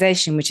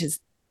organization which is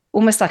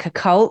almost like a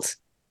cult,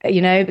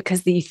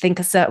 because you think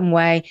a certain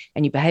way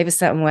and you behave a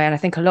certain way. And I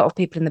think a lot of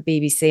people in the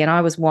BBC, and I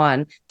was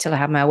one till I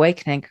had my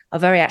awakening, are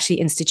very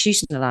actually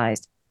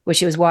institutionalized.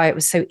 which was why it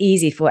was so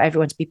easy for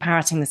everyone to be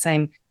parroting the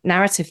same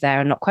narrative there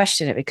and not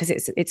question it, because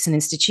it's an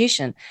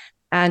institution.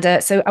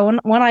 And so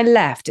when I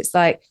left, it's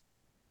like,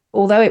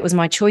 although it was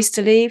my choice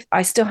to leave,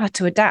 I still had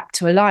to adapt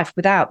to a life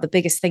without the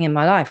biggest thing in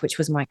my life, which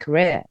was my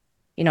career.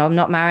 You know, I'm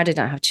not married, I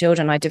don't have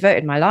children. I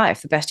devoted my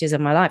life, the best years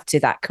of my life, to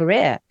that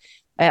career.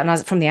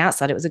 And from the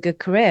outside, it was a good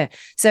career.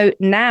 So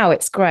now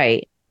it's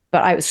great,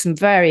 but it was some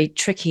very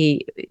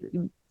tricky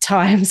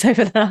times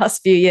over the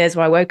last few years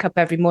where I woke up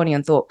every morning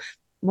and thought,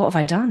 what have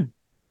I done?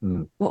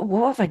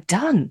 What have I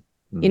done?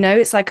 You know,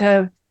 it's like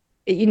I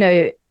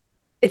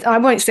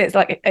won't say it's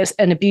like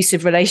an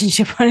abusive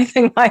relationship or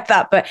anything like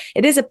that, but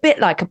it is a bit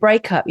like a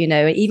breakup, you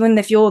know, even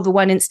if you're the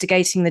one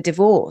instigating the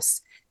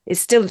divorce, it's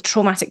still a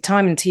traumatic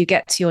time until you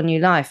get to your new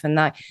life.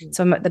 And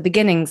so I'm at the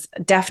beginnings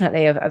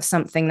definitely of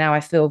something now. I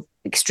feel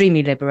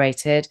extremely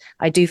liberated.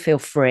 I do feel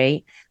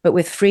free, but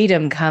with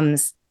freedom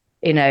comes,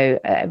 you know,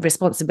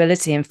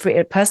 responsibility, and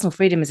personal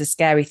freedom is a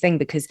scary thing,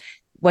 because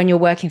when you're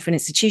working for an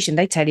institution,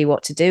 they tell you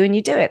what to do and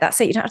you do it. That's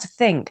it. You don't have to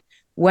think.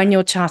 When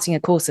you're charting a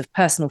course of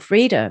personal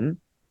freedom,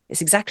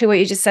 it's exactly what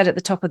you just said at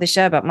the top of the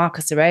show about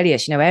Marcus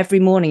Aurelius. You know, every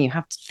morning you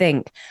have to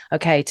think,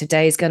 okay,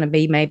 today is going to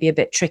be maybe a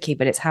bit tricky,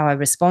 but it's how I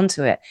respond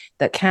to it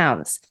that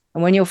counts.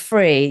 And when you're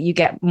free, you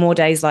get more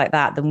days like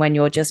that than when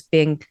you're just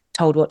being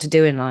told what to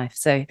do in life.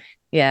 So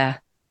yeah,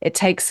 it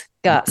takes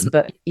guts,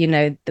 but you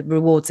know, the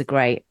rewards are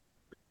great.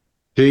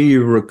 Do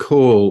you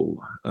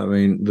recall, I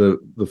mean,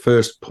 the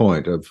first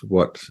point of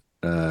what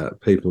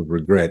people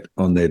regret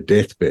on their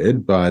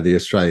deathbed by the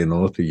Australian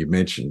author you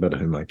mentioned, but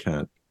whom I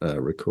can't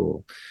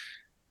recall,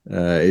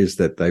 is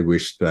that they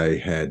wish they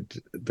had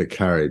the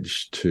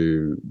courage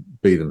to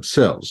be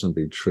themselves and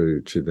be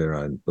true to their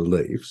own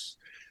beliefs.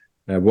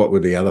 What were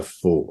the other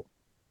four?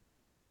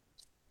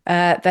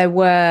 There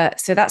were,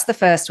 so that's the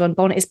first one.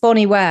 It's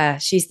Bonnie Ware.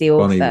 She's the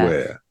author. Bonnie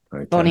Ware.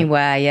 Okay. Bonnie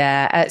Ware,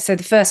 yeah. So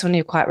the first one,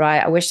 you're quite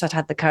right. I wished I'd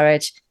had the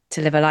courage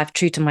to live a life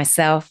true to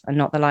myself and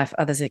not the life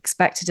others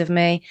expected of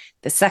me.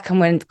 The second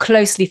one,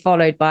 closely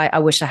followed by, I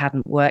wish I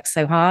hadn't worked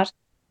so hard.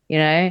 You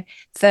know,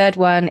 third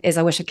one is,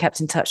 I wish I'd kept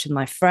in touch with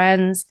my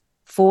friends.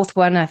 Fourth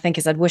one, I think,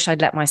 is I'd wish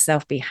I'd let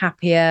myself be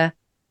happier.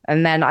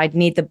 And then I'd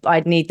need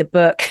the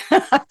book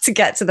to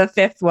get to the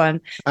fifth one.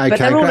 Okay, but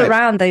they're all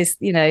around those,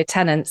 you know,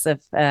 tenets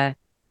of,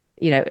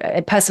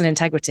 personal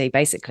integrity,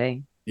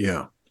 basically.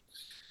 Yeah.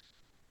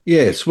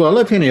 Yes. Well,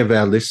 if any of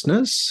our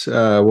listeners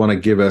want to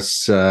give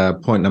us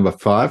point number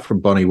 5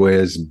 from Bonnie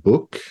Ware's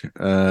book,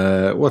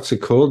 what's it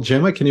called,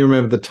 Gemma? Can you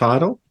remember the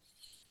title?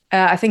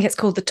 I think it's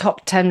called The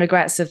Top 10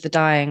 Regrets of the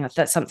Dying.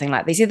 That's something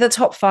like this, either the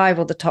top 5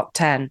 or the top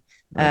 10.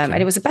 Okay. And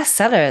it was a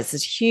bestseller. It's a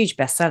huge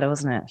bestseller,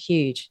 wasn't it?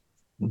 Huge.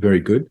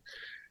 Very good.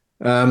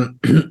 Well,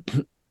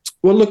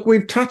 look,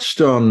 we've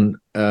touched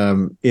on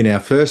in our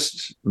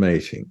first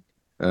meeting,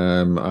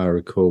 I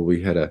recall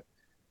we had a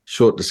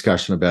short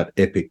discussion about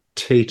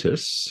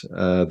Epictetus,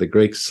 the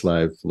Greek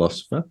slave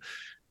philosopher.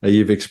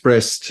 You've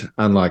expressed,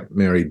 unlike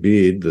Mary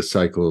Beard, the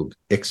so-called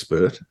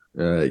expert,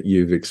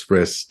 you've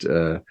expressed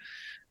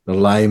the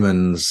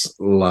layman's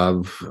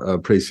love,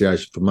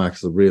 appreciation for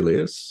Marcus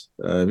Aurelius.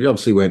 You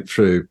obviously went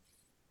through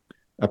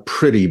a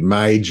pretty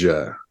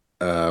major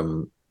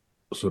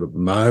sort of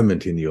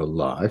moment in your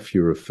life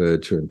you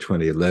referred to in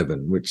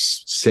 2011,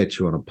 which set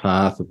you on a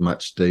path of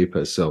much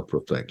deeper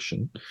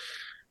self-reflection.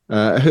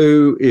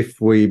 Who, if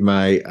we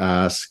may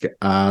ask,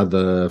 are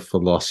the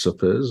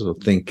philosophers or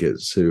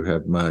thinkers who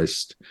have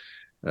most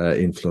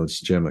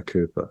influenced Jemma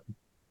Cooper?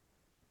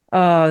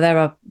 Oh, there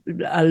are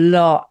a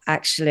lot,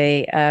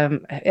 actually.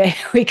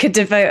 We could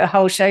devote a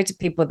whole show to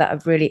people that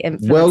have really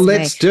influenced me. Well,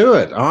 let's do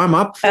it. I'm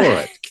up for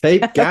it.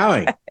 Keep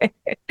going.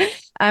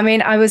 I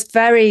mean, I was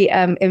very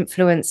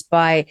influenced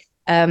by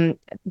Dan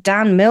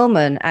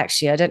Millman,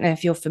 actually. I don't know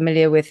if you're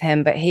familiar with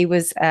him, but he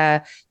was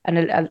an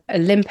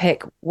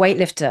Olympic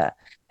weightlifter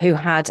who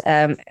had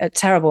a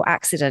terrible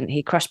accident.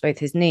 He crushed both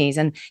his knees,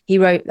 and he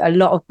wrote a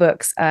lot of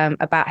books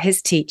about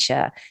his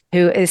teacher,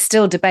 who is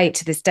still debate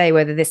to this day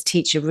whether this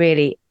teacher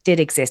really did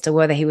exist or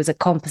whether he was a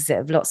composite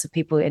of lots of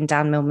people in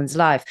Dan Millman's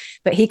life.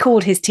 But he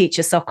called his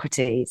teacher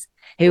Socrates,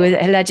 who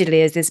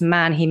allegedly is this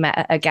man he met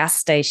at a gas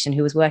station,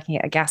 who was working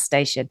at a gas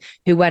station,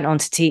 who went on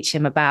to teach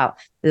him about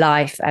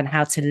life and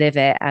how to live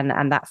it and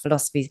that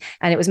philosophy.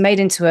 And it was made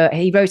into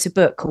he wrote a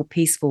book called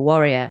Peaceful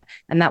Warrior,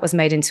 and that was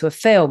made into a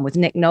film with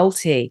Nick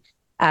Nolte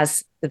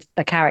as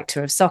the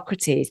character of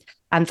Socrates.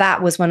 And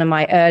that was one of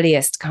my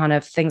earliest kind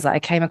of things that I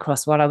came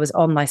across while I was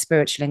on my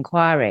spiritual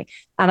inquiry.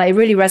 And it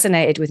really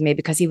resonated with me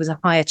because he was a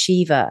high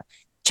achiever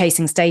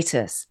chasing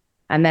status.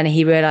 And then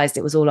he realized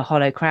it was all a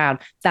hollow crown.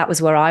 That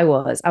was where I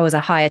was. I was a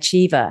high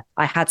achiever.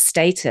 I had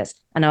status,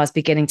 and I was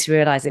beginning to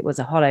realize it was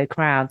a hollow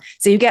crown.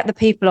 So you get the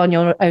people on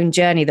your own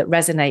journey that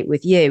resonate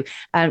with you.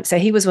 So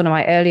he was one of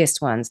my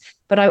earliest ones.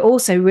 But I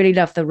also really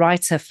love the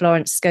writer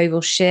Florence Scovel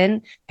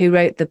Shinn, who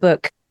wrote the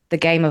book The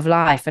Game of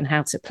Life and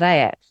How to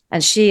Play It.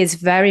 And she is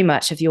very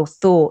much of your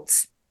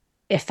thoughts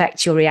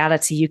affect your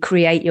reality. You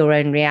create your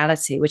own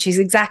reality, which is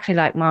exactly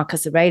like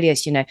Marcus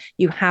Aurelius. You know,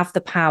 you have the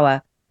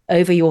power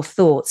over your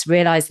thoughts.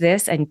 Realize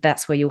this, and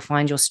that's where you'll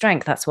find your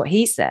strength. That's what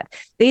he said.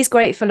 These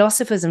great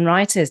philosophers and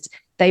writers,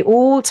 they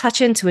all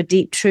touch into a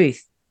deep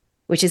truth,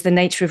 which is the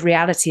nature of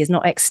reality is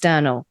not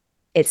external,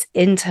 it's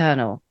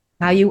internal.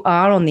 How you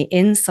are on the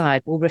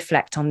inside will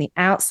reflect on the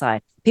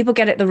outside. People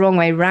get it the wrong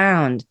way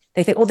round.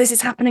 They think, oh, this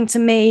is happening to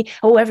me.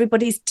 Oh,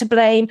 everybody's to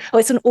blame. Oh,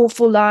 it's an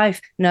awful life.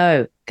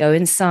 No, go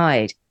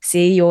inside,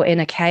 see your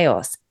inner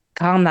chaos,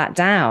 calm that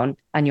down,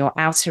 and your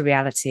outer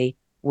reality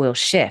will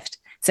shift.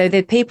 So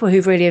the people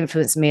who've really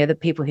influenced me are the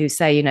people who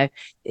say, you know,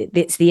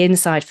 it's the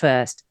inside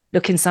first.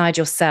 Look inside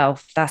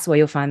yourself. That's where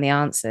you'll find the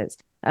answers.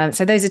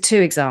 So those are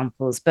two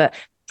examples, but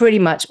pretty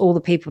much all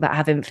the people that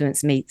have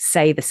influenced me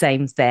say the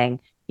same thing.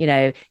 You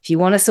know, if you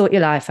want to sort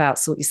your life out,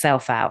 sort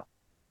yourself out.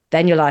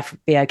 Then your life will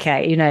be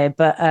okay, you know.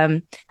 But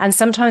and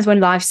sometimes when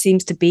life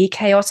seems to be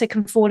chaotic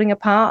and falling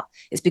apart,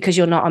 it's because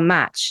you're not a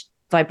match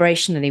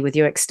vibrationally with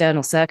your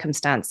external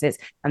circumstances,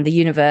 and the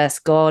universe,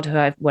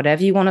 God,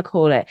 whatever you want to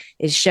call it,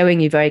 is showing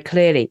you very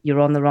clearly you're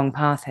on the wrong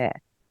path here.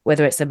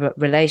 Whether it's a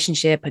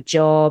relationship, a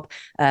job,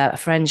 a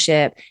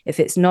friendship, if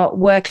it's not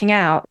working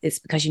out, it's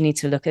because you need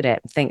to look at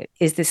it and think,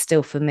 is this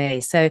still for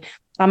me? So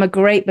I'm a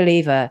great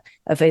believer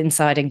of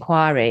inside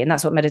inquiry, and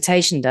that's what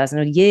meditation does.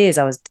 And for years,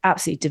 I was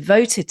absolutely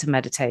devoted to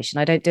meditation.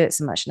 I don't do it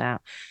so much now.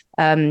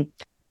 And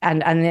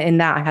in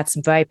that, I had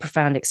some very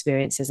profound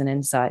experiences and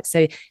insights.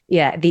 So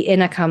yeah, the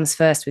inner comes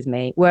first with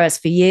me. Whereas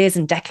for years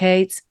and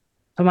decades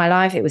of my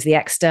life, it was the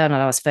external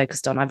I was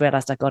focused on. I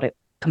realized I got it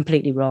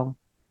completely wrong.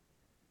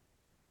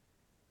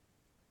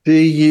 Do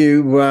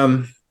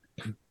you,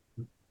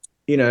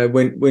 you know,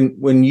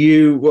 when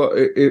you, well,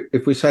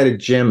 if we say to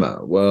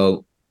Jemma,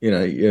 well, you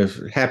know,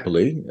 you're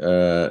happily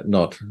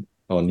not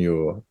on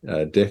your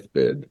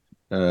deathbed,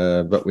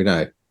 but we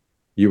know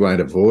you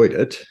won't avoid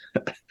it.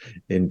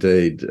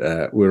 Indeed,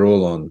 we're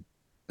all on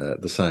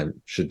the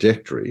same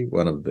trajectory.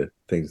 One of the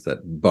things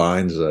that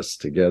binds us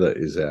together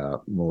is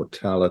our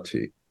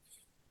mortality.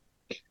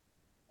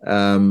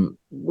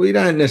 We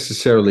don't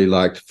necessarily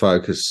like to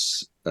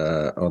focus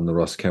on the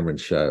Ross Cameron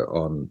Show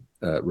on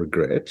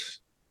regret.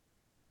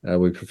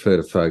 We prefer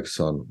to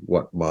focus on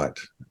what might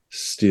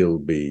still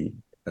be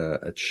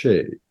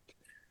achieved.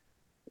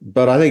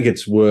 But I think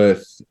it's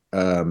worth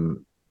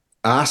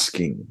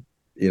asking,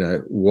 you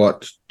know,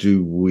 what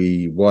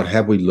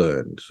have we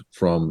learned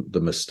from the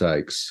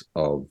mistakes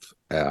of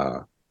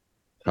our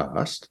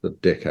past, the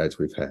decades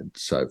we've had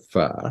so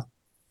far?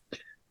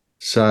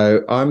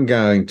 So I'm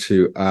going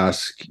to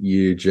ask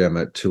you,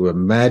 Jemma, to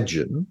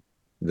imagine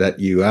that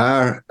you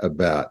are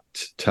about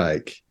to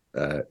take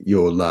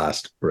your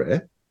last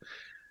breath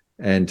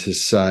and to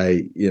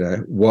say, you know,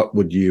 what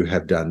would you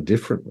have done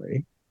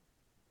differently?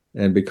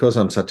 And because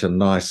I'm such a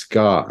nice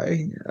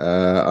guy,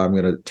 I'm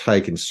going to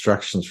take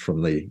instructions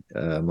from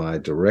my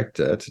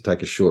director to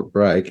take a short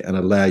break and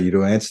allow you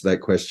to answer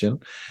that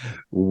question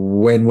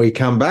when we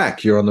come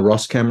back. You're on the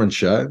Ross Cameron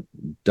Show.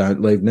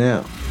 Don't leave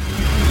now.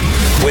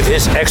 With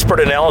his expert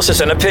analysis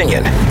and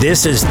opinion,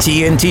 this is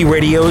TNT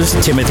Radio's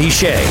Timothy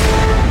Shea.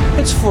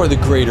 It's for the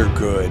greater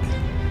good.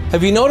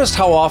 Have you noticed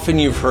how often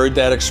you've heard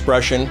that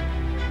expression?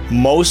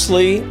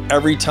 Mostly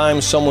every time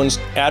someone's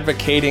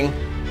advocating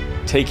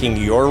taking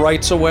your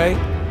rights away.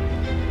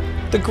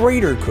 The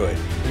greater good.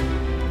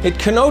 It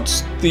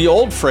connotes the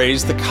old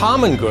phrase, the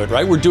common good,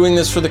 right? We're doing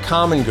this for the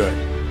common good.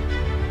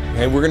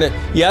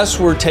 And yes,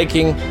 we're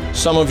taking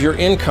some of your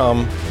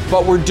income,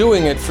 but we're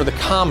doing it for the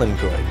common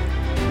good.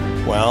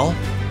 Well,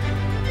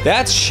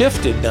 that's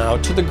shifted now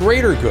to the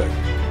greater good.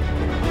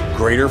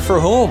 Greater for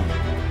whom?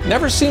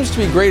 Never seems to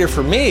be greater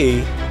for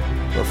me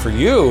or for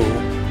you.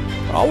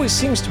 It always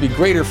seems to be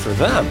greater for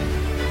them.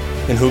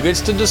 And who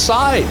gets to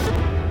decide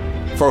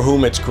for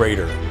whom it's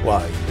greater?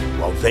 Why?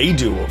 Well, they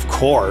do, of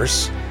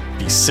course. It'd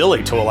be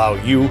silly to allow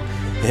you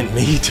and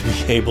me to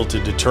be able to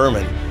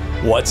determine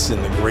what's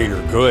in the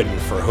greater good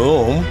and for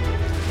whom.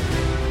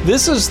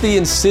 This is the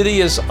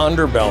insidious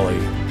underbelly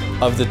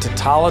of the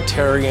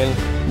totalitarian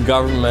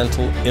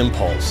governmental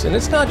impulse. And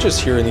it's not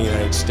just here in the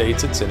United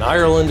States, it's in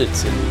Ireland,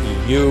 it's in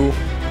the EU,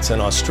 it's in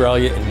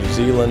Australia and New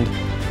Zealand.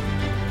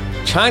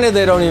 China,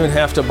 they don't even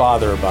have to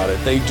bother about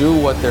it. They do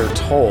what they're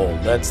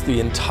told. That's the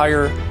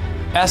entire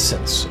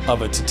essence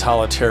of a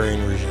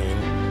totalitarian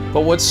regime.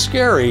 But what's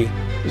scary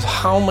is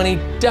how many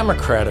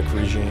democratic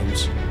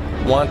regimes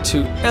want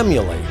to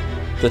emulate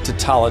the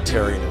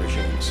totalitarian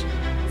regimes.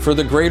 For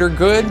the greater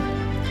good,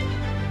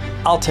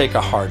 I'll take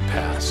a hard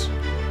pass.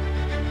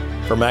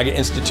 For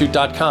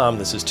MAGAInstitute.com,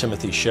 this is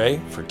Timothy Shea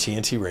for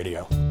TNT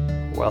Radio.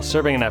 While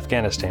serving in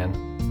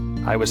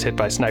Afghanistan, I was hit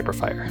by sniper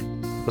fire.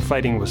 The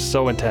fighting was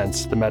so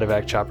intense, the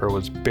medevac chopper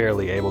was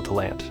barely able to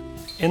land.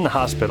 In the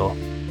hospital,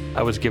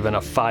 I was given a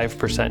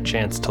 5%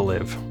 chance to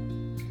live.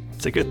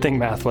 It's a good thing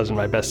math wasn't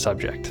my best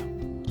subject.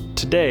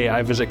 Today,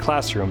 I visit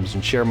classrooms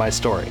and share my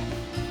story.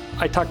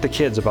 I talk to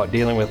kids about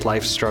dealing with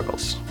life's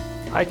struggles.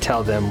 I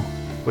tell them,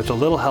 with a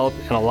little help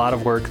and a lot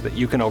of work, that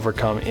you can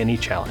overcome any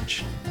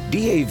challenge.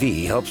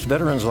 DAV helps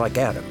veterans like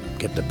Adam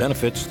get the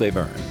benefits they've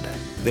earned.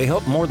 They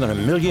help more than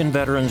 1 million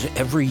veterans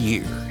every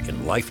year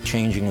in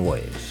life-changing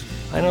ways.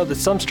 I know that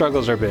some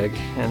struggles are big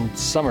and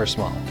some are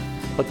small,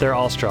 but they're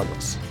all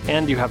struggles,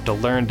 and you have to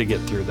learn to get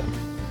through them.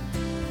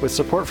 With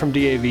support from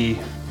DAV,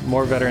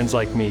 more veterans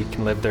like me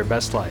can live their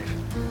best life.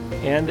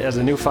 And as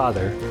a new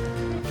father,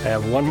 I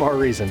have one more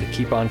reason to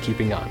keep on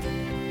keeping on.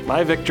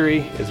 My victory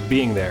is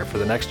being there for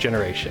the next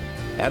generation.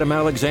 Adam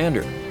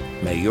Alexander,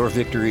 may your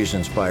victories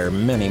inspire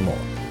many more.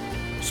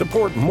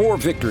 Support more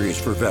victories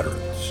for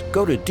veterans.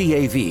 Go to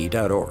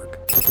DAV.org.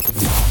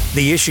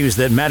 The issues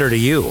that matter to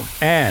you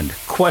and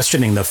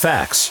questioning the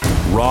facts.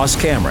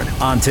 Ross Cameron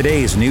on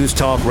today's News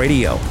Talk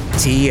Radio,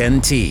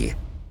 TNT.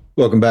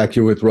 Welcome back.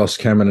 You're with Ross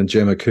Cameron and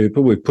Jemma Cooper.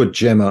 We've put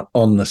Jemma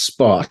on the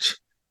spot.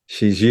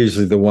 She's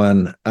usually the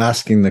one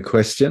asking the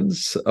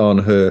questions on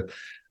her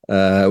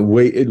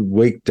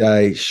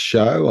weekday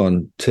show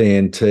on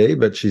TNT,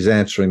 but she's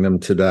answering them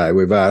today.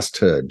 We've asked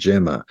her,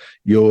 Jemma,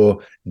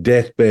 your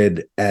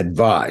deathbed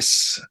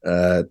advice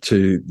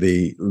to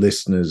the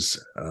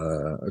listeners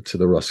to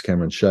the Ross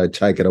Cameron Show.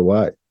 Take it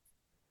away.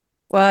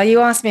 Well, you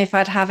asked me if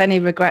I'd have any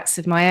regrets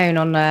of my own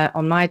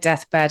on my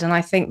deathbed, and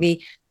I think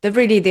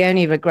the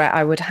only regret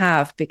I would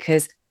have,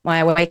 because my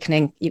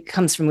awakening, it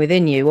comes from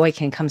within you.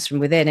 Awakening comes from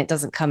within. It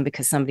doesn't come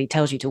because somebody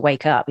tells you to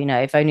wake up.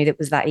 If only it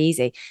was that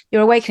easy.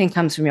 Your awakening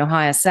comes from your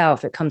higher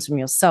self. It comes from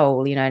your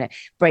soul, and it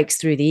breaks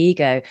through the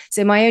ego.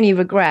 So my only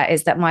regret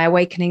is that my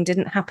awakening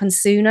didn't happen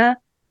sooner,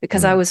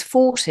 because I was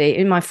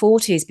in my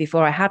 40s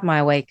before I had my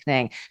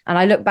awakening. And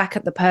I look back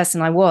at the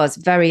person I was,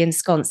 very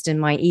ensconced in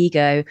my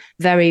ego,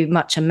 very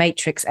much a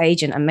matrix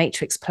agent, a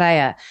matrix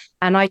player.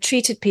 And I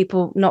treated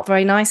people not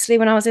very nicely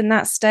when I was in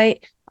that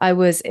state. I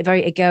was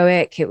very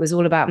egoic. It was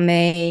all about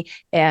me,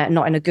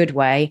 not in a good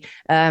way.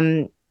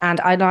 And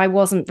I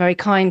wasn't very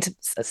kind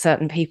to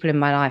certain people in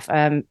my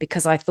life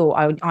because I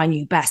thought I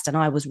knew best and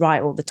I was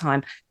right all the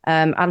time.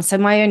 And so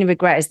my only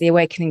regret is the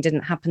awakening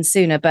didn't happen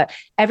sooner. But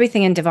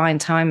everything in divine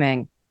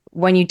timing,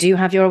 when you do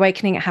have your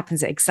awakening, it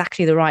happens at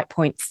exactly the right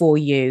point for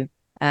you.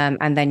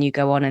 And then you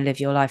go on and live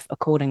your life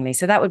accordingly.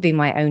 So that would be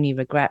my only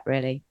regret,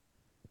 really.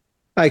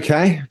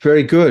 Okay,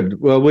 very good.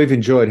 Well, we've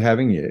enjoyed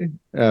having you.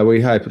 We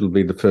hope it'll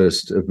be the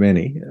first of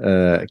many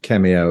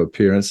cameo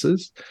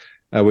appearances.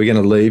 We're going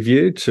to leave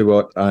you to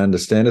what I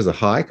understand is a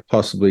hike,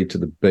 possibly to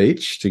the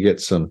beach, to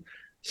get some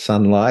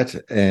sunlight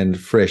and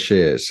fresh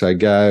air. So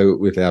go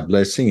with our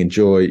blessing,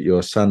 enjoy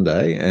your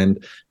Sunday,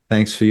 and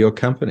thanks for your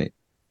company.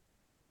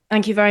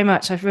 Thank you very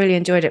much. I've really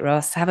enjoyed it,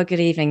 Ross. Have a good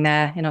evening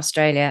there in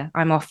Australia.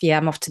 I'm off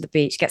to the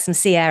beach, get some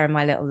sea air in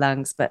my little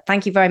lungs. But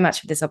thank you very much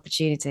for this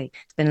opportunity.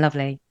 It's been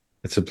lovely.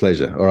 It's a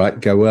pleasure. All right,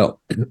 go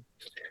well.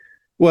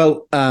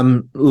 Well,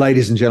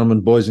 ladies and gentlemen,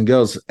 boys and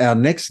girls, our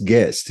next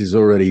guest is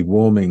already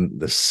warming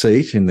the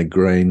seat in the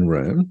green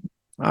room.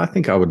 I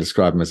think I would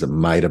describe him as a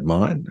mate of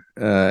mine.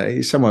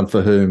 He's someone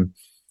for whom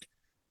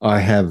I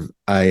have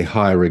a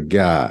high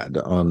regard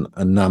on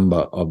a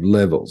number of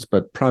levels,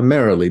 but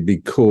primarily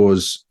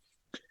because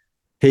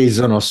he's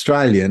an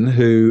Australian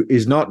who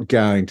is not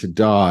going to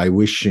die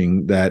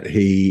wishing that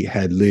he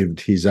had lived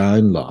his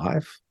own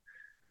life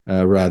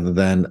rather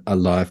than a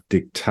life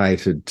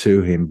dictated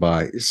to him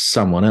by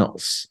someone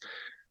else.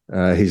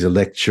 He's a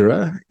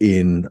lecturer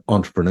in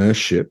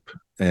entrepreneurship,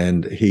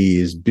 and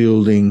he is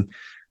building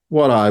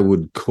what I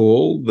would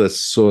call the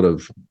sort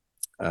of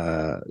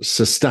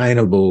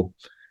sustainable,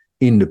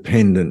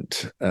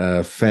 independent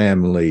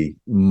family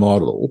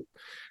model.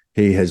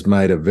 He has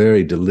made a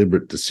very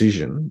deliberate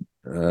decision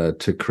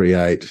to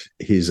create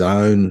his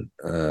own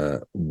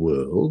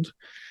world,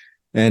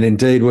 and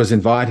indeed was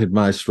invited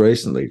most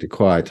recently to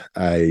quite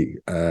a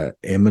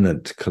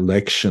eminent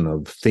collection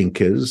of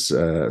thinkers,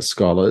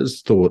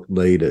 scholars, thought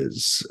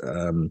leaders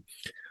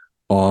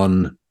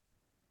on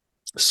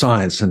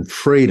science and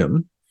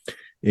freedom,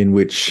 in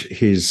which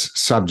his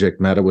subject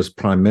matter was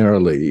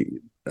primarily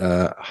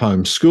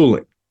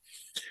homeschooling,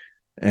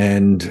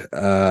 and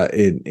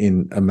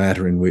in a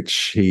matter in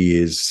which he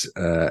is,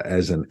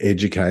 as an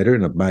educator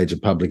in a major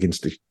public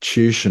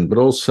institution, but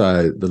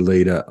also the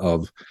leader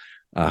of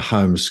a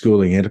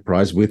homeschooling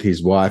enterprise with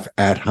his wife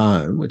at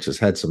home, which has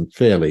had some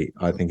fairly,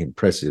 I think,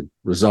 impressive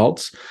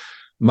results.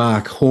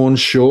 Mark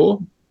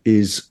Hornshaw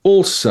is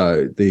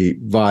also the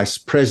Vice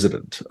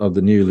President of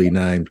the newly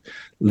named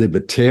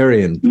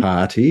Libertarian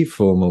Party,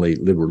 formerly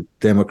Liberal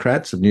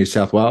Democrats of New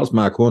South Wales.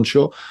 Mark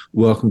Hornshaw,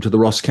 welcome to the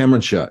Ross Cameron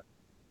Show.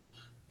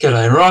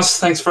 G'day, Ross.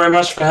 Thanks very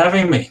much for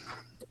having me.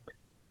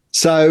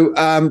 So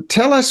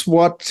tell us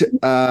what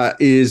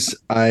is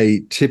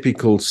a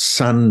typical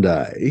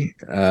Sunday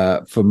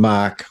for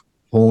Mark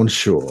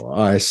Hornshaw.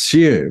 I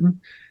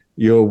assume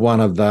you're one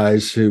of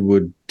those who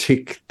would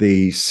tick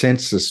the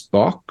census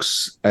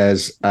box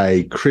as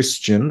a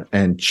Christian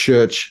and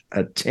church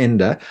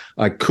attender.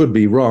 I could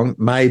be wrong,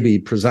 maybe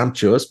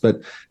presumptuous,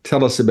 but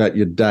tell us about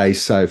your day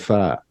so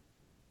far.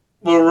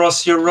 Well,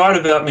 Ross, you're right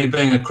about me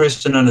being a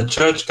Christian and a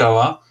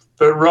churchgoer,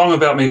 but wrong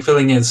about me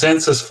filling in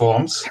census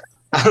forms.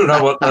 I don't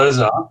know what those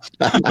are.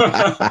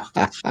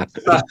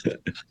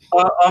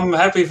 I'm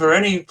happy for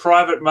any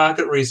private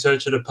market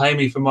researcher to pay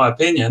me for my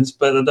opinions,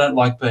 but I don't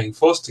like being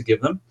forced to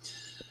give them.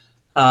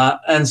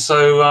 And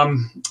so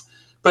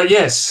But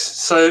yes,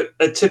 so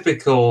a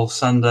typical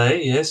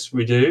Sunday, yes,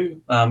 we do.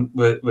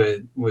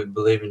 We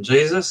believe in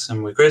Jesus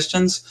and we're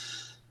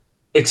Christians,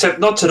 except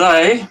not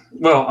today.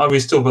 Well, we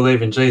still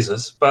believe in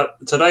Jesus, but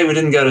today we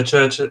didn't go to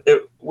church.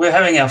 We're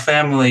having our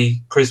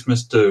family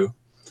Christmas do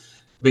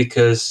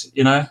because,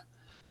 you know,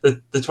 the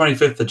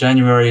 25th of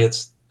January,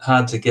 it's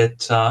hard to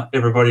get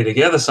everybody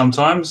together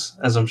sometimes,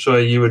 as I'm sure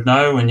you would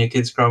know when your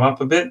kids grow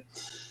up a bit.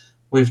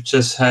 We've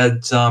just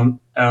had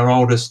our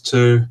oldest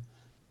two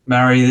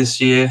marry this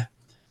year,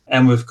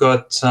 and we've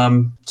got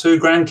 2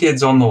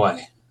 grandkids on the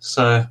way.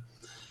 So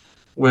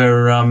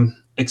we're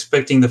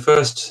expecting the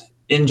first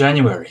in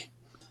January.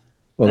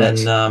 And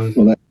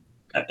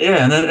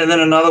then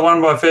another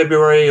one by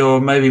February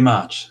or maybe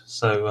March.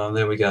 So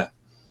there we go.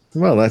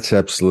 Well, that's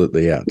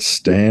absolutely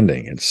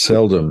outstanding. It's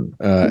seldom,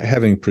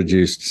 having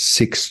produced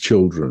 6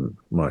 children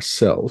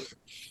myself,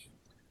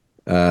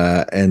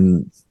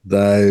 and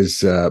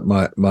those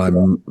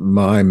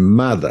my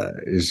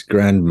mother is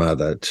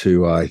grandmother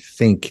to, I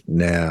think,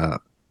 now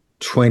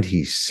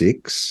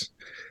 26.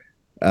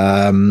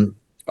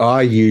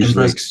 I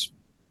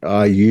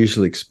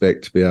usually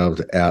expect to be able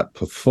to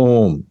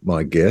outperform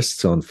my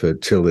guests on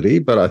fertility,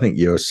 but I think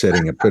you're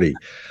setting a pretty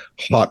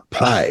hot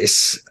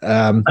pace.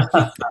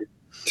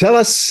 Tell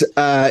us,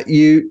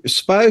 you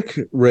spoke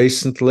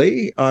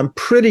recently, I'm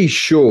pretty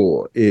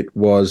sure it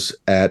was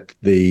at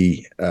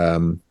the,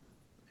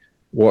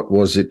 what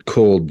was it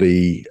called?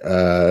 The,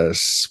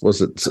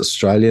 was it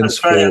Australians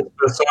for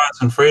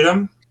Science and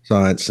Freedom?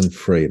 Science and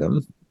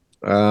Freedom.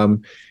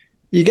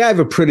 You gave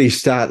a pretty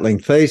startling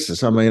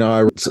thesis. I mean,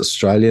 it's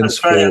Australians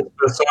for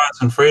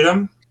Science and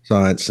Freedom.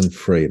 Science and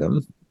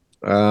Freedom.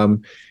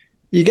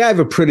 You gave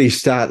a pretty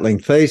startling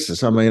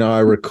thesis. I mean, I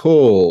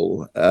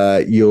recall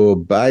your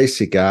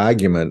basic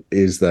argument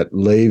is that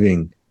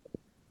leaving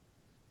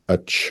a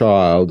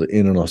child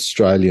in an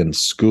Australian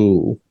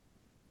school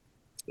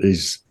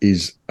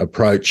is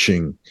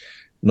approaching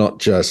not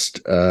just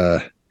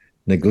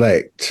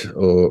neglect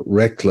or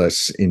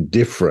reckless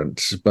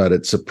indifference, but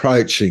it's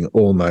approaching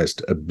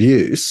almost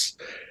abuse.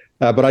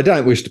 But I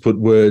don't wish to put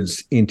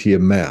words into your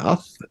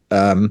mouth.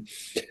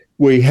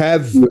 We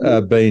have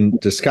been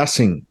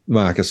discussing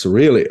Marcus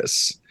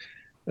Aurelius,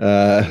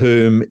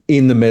 whom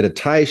in the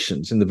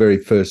Meditations, in the very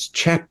first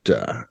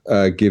chapter,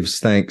 gives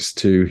thanks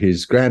to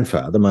his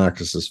grandfather.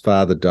 Marcus's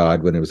father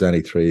died when he was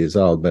only 3 years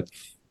old, but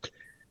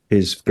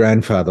his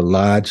grandfather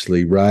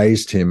largely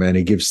raised him, and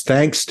he gives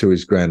thanks to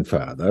his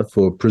grandfather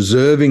for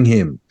preserving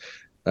him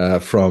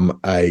from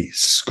a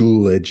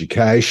school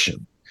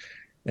education.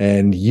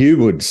 And you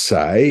would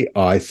say,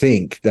 I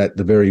think, that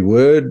the very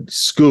word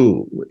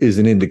school is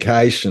an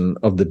indication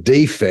of the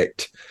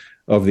defect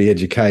of the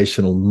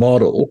educational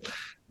model.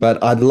 But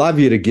I'd love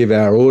you to give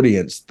our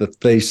audience the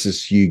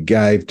thesis you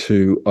gave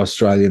to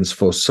Australians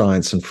for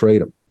Science and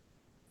Freedom.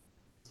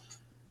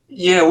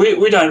 Yeah,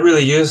 we don't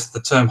really use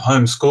the term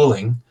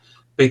homeschooling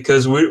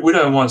because we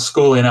don't want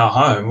school in our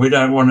home. We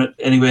don't want it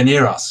anywhere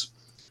near us.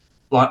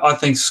 Like, I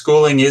think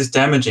schooling is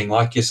damaging,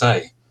 like you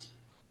say.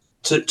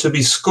 To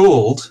be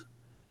schooled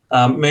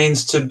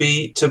means to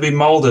be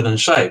molded and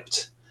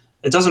shaped.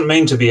 It doesn't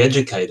mean to be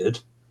educated.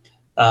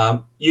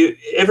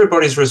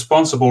 Everybody's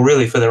responsible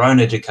really for their own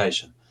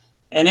education,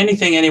 and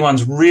anything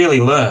anyone's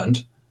really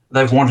learned,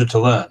 they've wanted to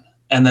learn,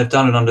 and they've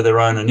done it under their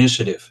own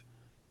initiative.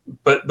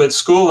 But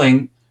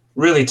schooling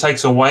really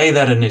takes away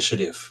that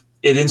initiative.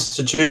 It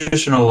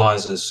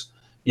institutionalizes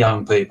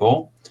young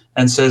people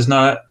and says,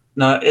 no,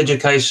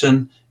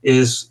 education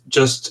is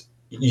just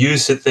you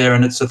sit there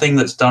and it's a thing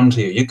that's done to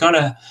you. You kind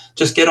of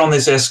just get on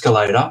this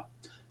escalator,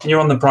 and you're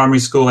on the primary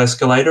school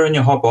escalator, and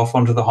you hop off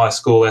onto the high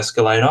school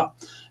escalator,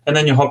 and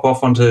then you hop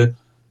off onto,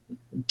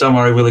 don't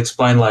worry, we'll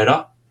explain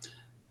later.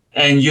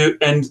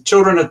 And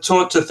children are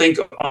taught to think,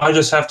 I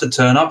just have to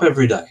turn up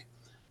every day,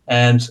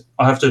 and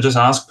I have to just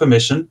ask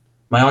permission.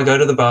 May I go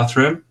to the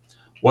bathroom?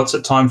 What's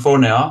it time for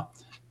now?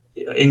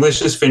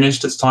 English is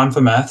finished. It's time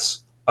for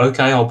maths.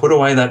 Okay, I'll put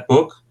away that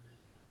book.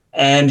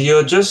 And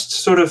you're just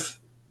sort of,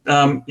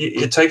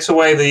 it takes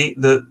away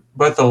the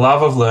both the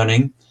love of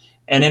learning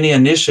and any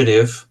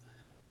initiative.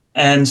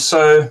 And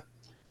so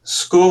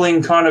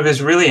schooling kind of is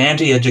really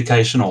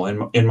anti-educational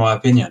in my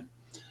opinion.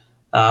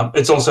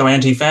 It's also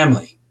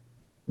anti-family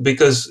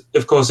because,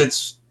 of course,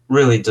 it's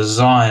really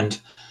designed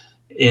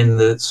in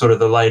the sort of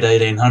the late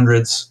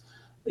 1800s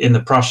in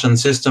the Prussian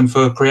system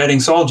for creating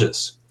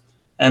soldiers.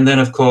 And then,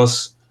 of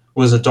course,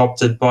 was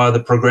adopted by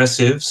the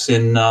progressives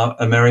in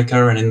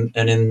America and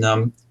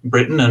in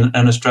Britain and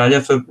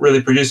Australia for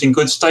really producing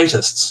good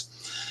statists,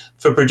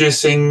 for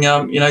producing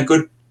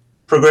good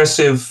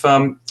progressive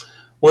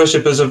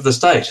worshippers of the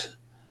state.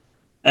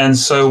 And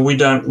so we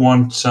don't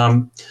want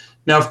now,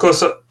 of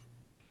course,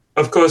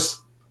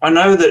 I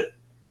know that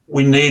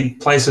we need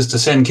places to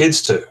send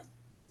kids to.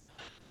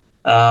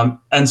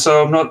 And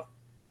so I'm not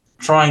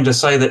trying to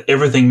say that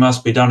everything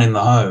must be done in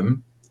the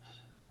home.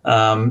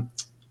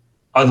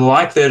 I'd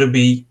like there to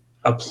be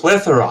a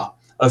plethora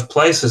of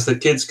places that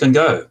kids can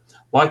go,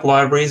 like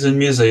libraries and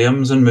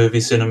museums and movie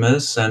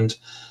cinemas and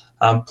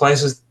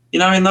places,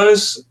 in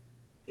those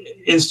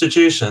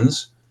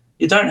institutions,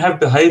 you don't have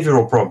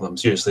behavioural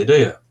problems usually, do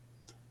you?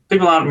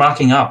 People aren't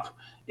mucking up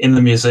in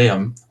the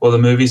museum or the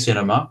movie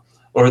cinema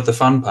or at the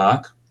fun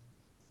park.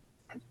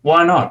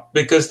 Why not?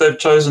 Because they've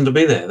chosen to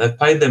be there. They've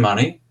paid their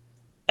money,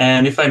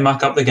 and if they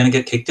muck up, they're going to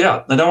get kicked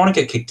out. They don't want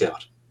to get kicked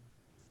out.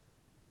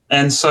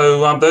 And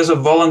so those are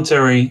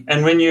voluntary,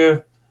 and when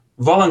you're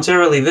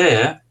voluntarily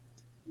there,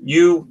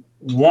 you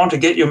want to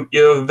get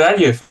your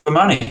value for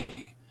money.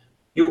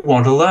 You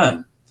want to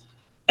learn.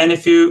 And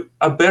if you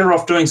are better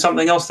off doing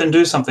something else, then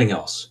do something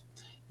else.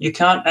 You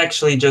can't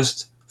actually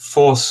just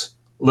force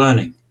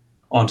learning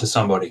onto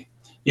somebody.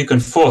 You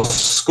can force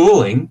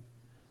schooling,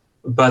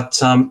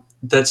 but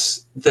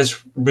that's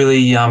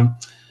really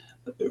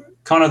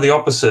kind of the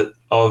opposite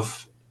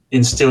of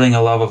instilling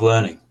a love of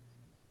learning.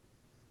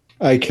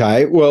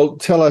 Okay, well,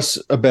 tell us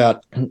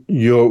about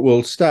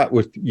we'll start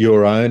with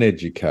your own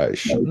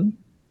education,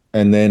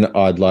 and then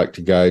I'd like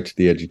to go to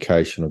the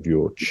education of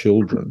your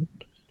children.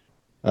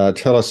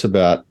 Tell us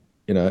about,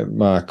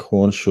 Mark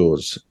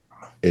Hornshaw's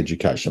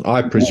education.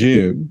 I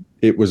presume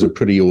it was a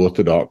pretty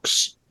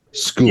orthodox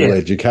school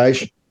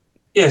education.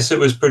 Yes, it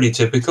was pretty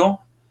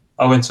typical.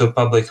 I went to a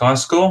public high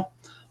school.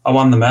 I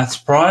won the maths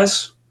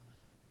prize.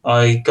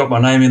 I got my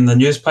name in the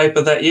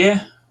newspaper that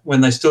year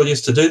when they still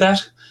used to do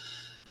that.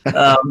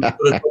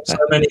 So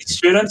many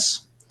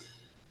students.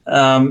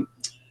 And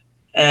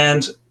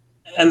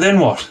then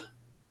what?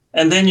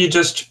 And then you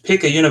just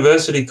pick a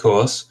university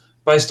course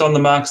based on the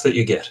marks that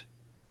you get.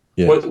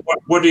 Yeah.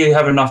 What do you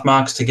have enough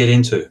marks to get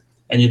into?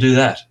 And you do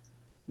that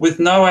with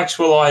no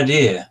actual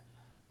idea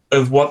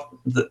of what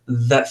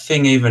that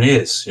thing even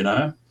is,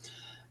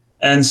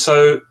 And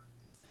so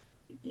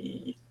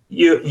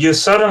you're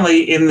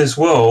suddenly in this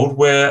world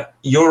where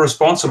you're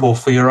responsible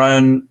for your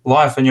own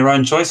life and your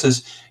own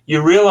choices.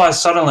 You realize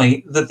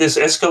suddenly that this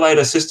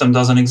escalator system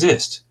doesn't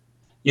exist.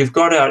 You've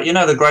got out,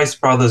 the Grace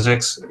Brothers,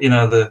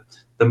 the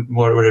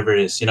whatever it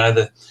is,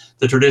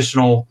 the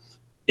traditional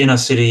inner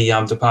city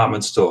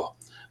department store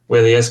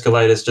where the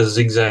escalators just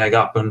zigzag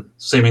up and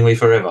seemingly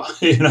forever,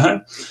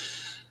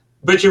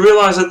 But you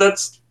realize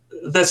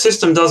that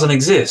system doesn't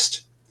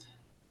exist,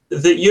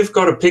 that you've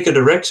got to pick a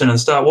direction and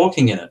start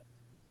walking in it.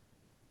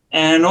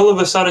 And all of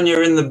a sudden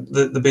you're in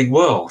the big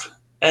world.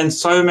 And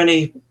so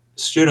many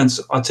students,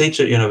 I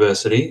teach at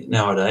university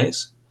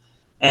nowadays,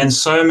 and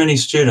so many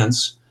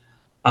students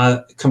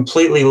are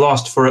completely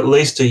lost for at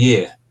least a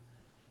year.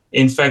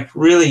 In fact,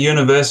 really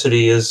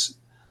university is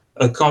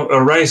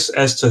a race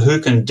as to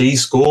who can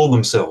de-school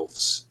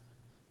themselves.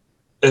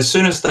 As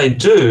soon as they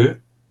do,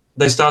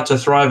 they start to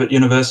thrive at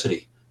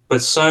university.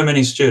 But so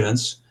many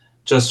students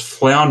just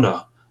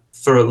flounder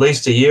for at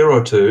least a year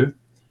or two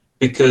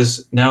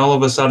because now all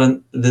of a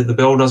sudden the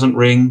bell doesn't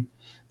ring,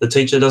 the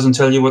teacher doesn't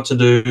tell you what to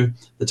do,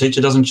 the teacher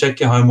doesn't check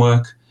your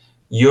homework.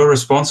 You're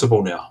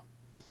responsible now.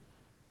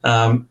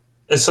 And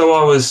so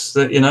I was,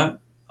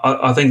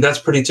 I think that's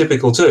pretty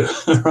typical too,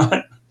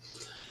 right?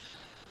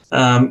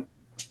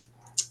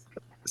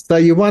 So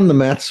you won the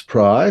maths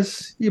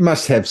prize. You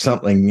must have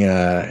something,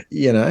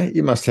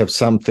 you must have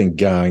something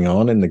going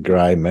on in the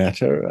grey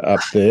matter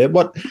up there.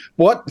 What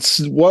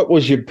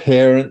was your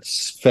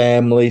parents'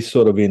 family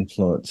sort of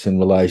influence in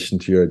relation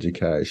to your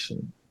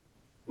education?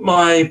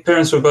 My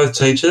parents were both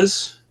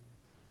teachers.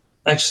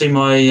 Actually,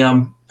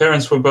 my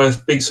parents were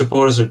both big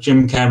supporters of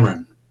Jim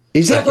Cameron.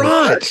 Is that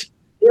right?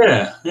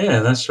 Yeah,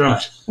 that's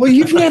right. Well,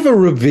 you've never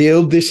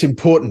revealed this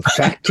important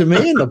fact to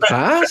me in the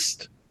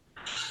past.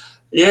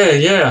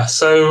 Yeah.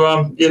 So,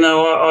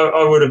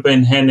 I would have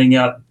been handing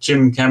out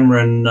Jim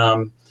Cameron,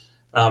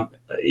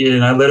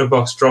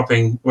 letterbox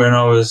dropping when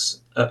I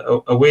was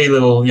a wee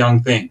little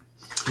young thing.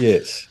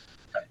 Yes.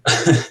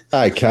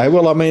 Okay.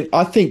 Well,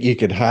 I think you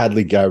could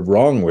hardly go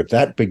wrong with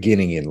that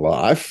beginning in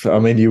life.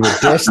 You were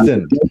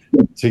destined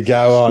to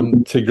go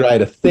on to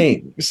greater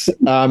things.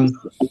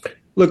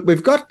 Look,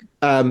 we've got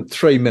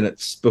 3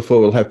 minutes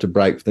before we'll have to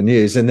break for the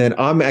news, and then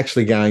I'm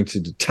actually going to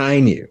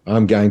detain you.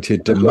 I'm going to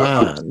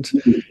demand,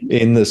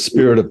 in the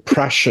spirit of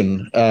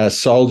Prussian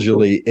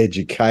soldierly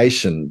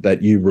education,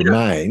 that you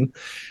remain.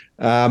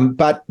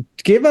 But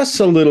give us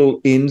a little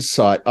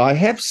insight. I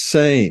have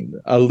seen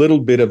a little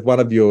bit of one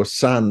of your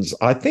sons.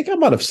 I think I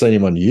might have seen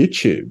him on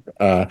YouTube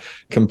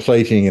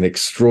completing an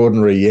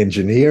extraordinary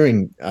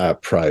engineering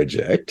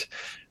project.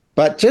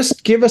 But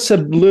just give us a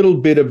little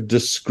bit of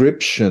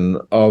description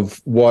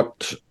of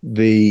what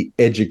the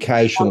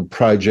educational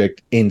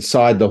project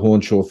inside the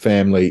Hornshaw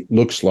family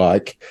looks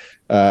like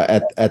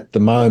at the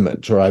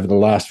moment or over the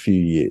last few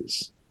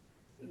years.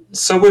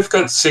 So we've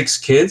got 6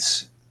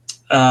 kids.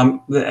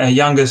 Our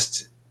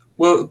youngest,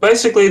 well,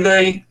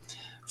 basically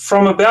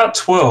from about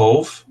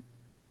 12,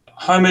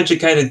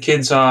 home-educated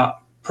kids are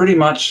pretty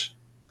much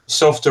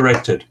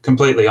self-directed,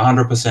 completely,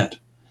 100%.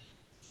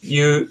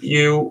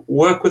 You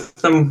work with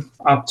them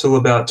up till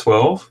about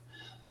 12.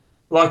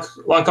 My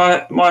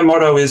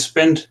motto is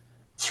spend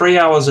 3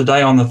 hours a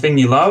day on the thing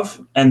you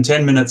love and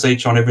 10 minutes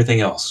each on everything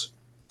else.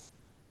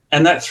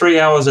 And that 3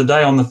 hours a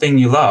day on the thing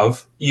you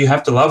love, you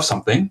have to love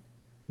something.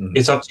 Mm-hmm.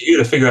 It's up to you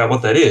to figure out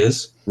what that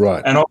is.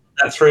 Right. And often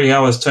that 3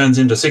 hours turns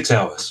into 6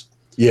 hours.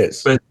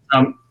 Yes. But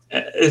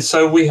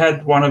So we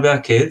had one of our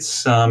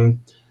kids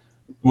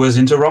was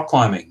into rock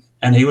climbing,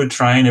 and he would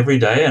train every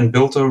day and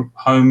built a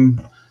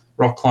home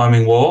rock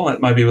climbing wall.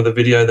 That may be with a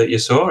video that you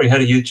saw. He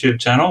had a YouTube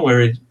channel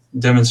where he'd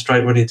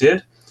demonstrate what he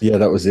did. Yeah,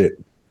 that was it.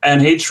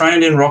 And he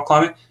trained in rock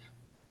climbing.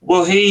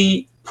 Well,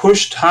 he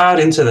pushed hard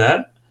into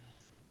that,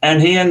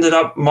 and he ended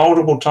up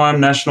multiple-time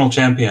national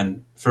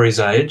champion for his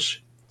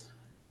age.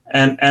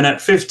 And at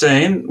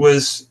 15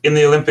 was in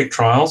the Olympic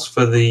trials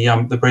for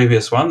the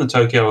previous one, the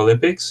Tokyo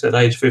Olympics, at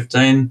age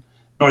 15,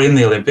 not in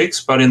the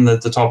Olympics, but in the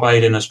top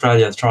 8 in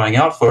Australia trying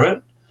out for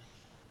it.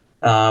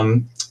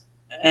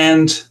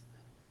 And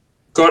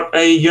got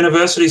a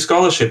university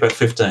scholarship at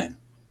 15.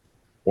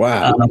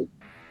 Wow.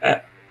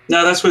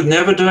 Now, that's with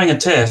never doing a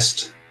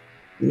test,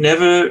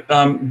 never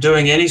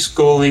doing any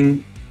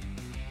schooling,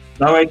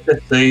 no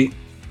HSC,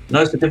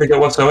 no certificate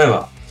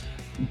whatsoever,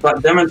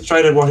 but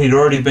demonstrated what he'd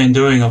already been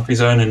doing off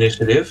his own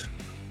initiative.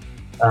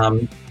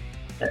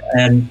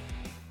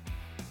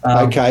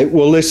 Okay,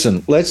 well,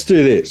 listen, let's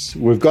do this.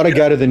 We've got to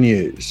go to the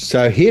news.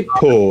 So hit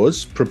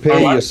pause, prepare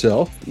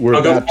yourself. We're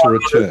about to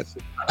return.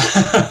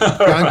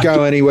 Don't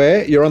go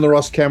anywhere. You're on the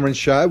Ross Cameron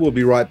Show. We'll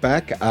be right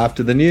back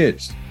after the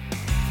news.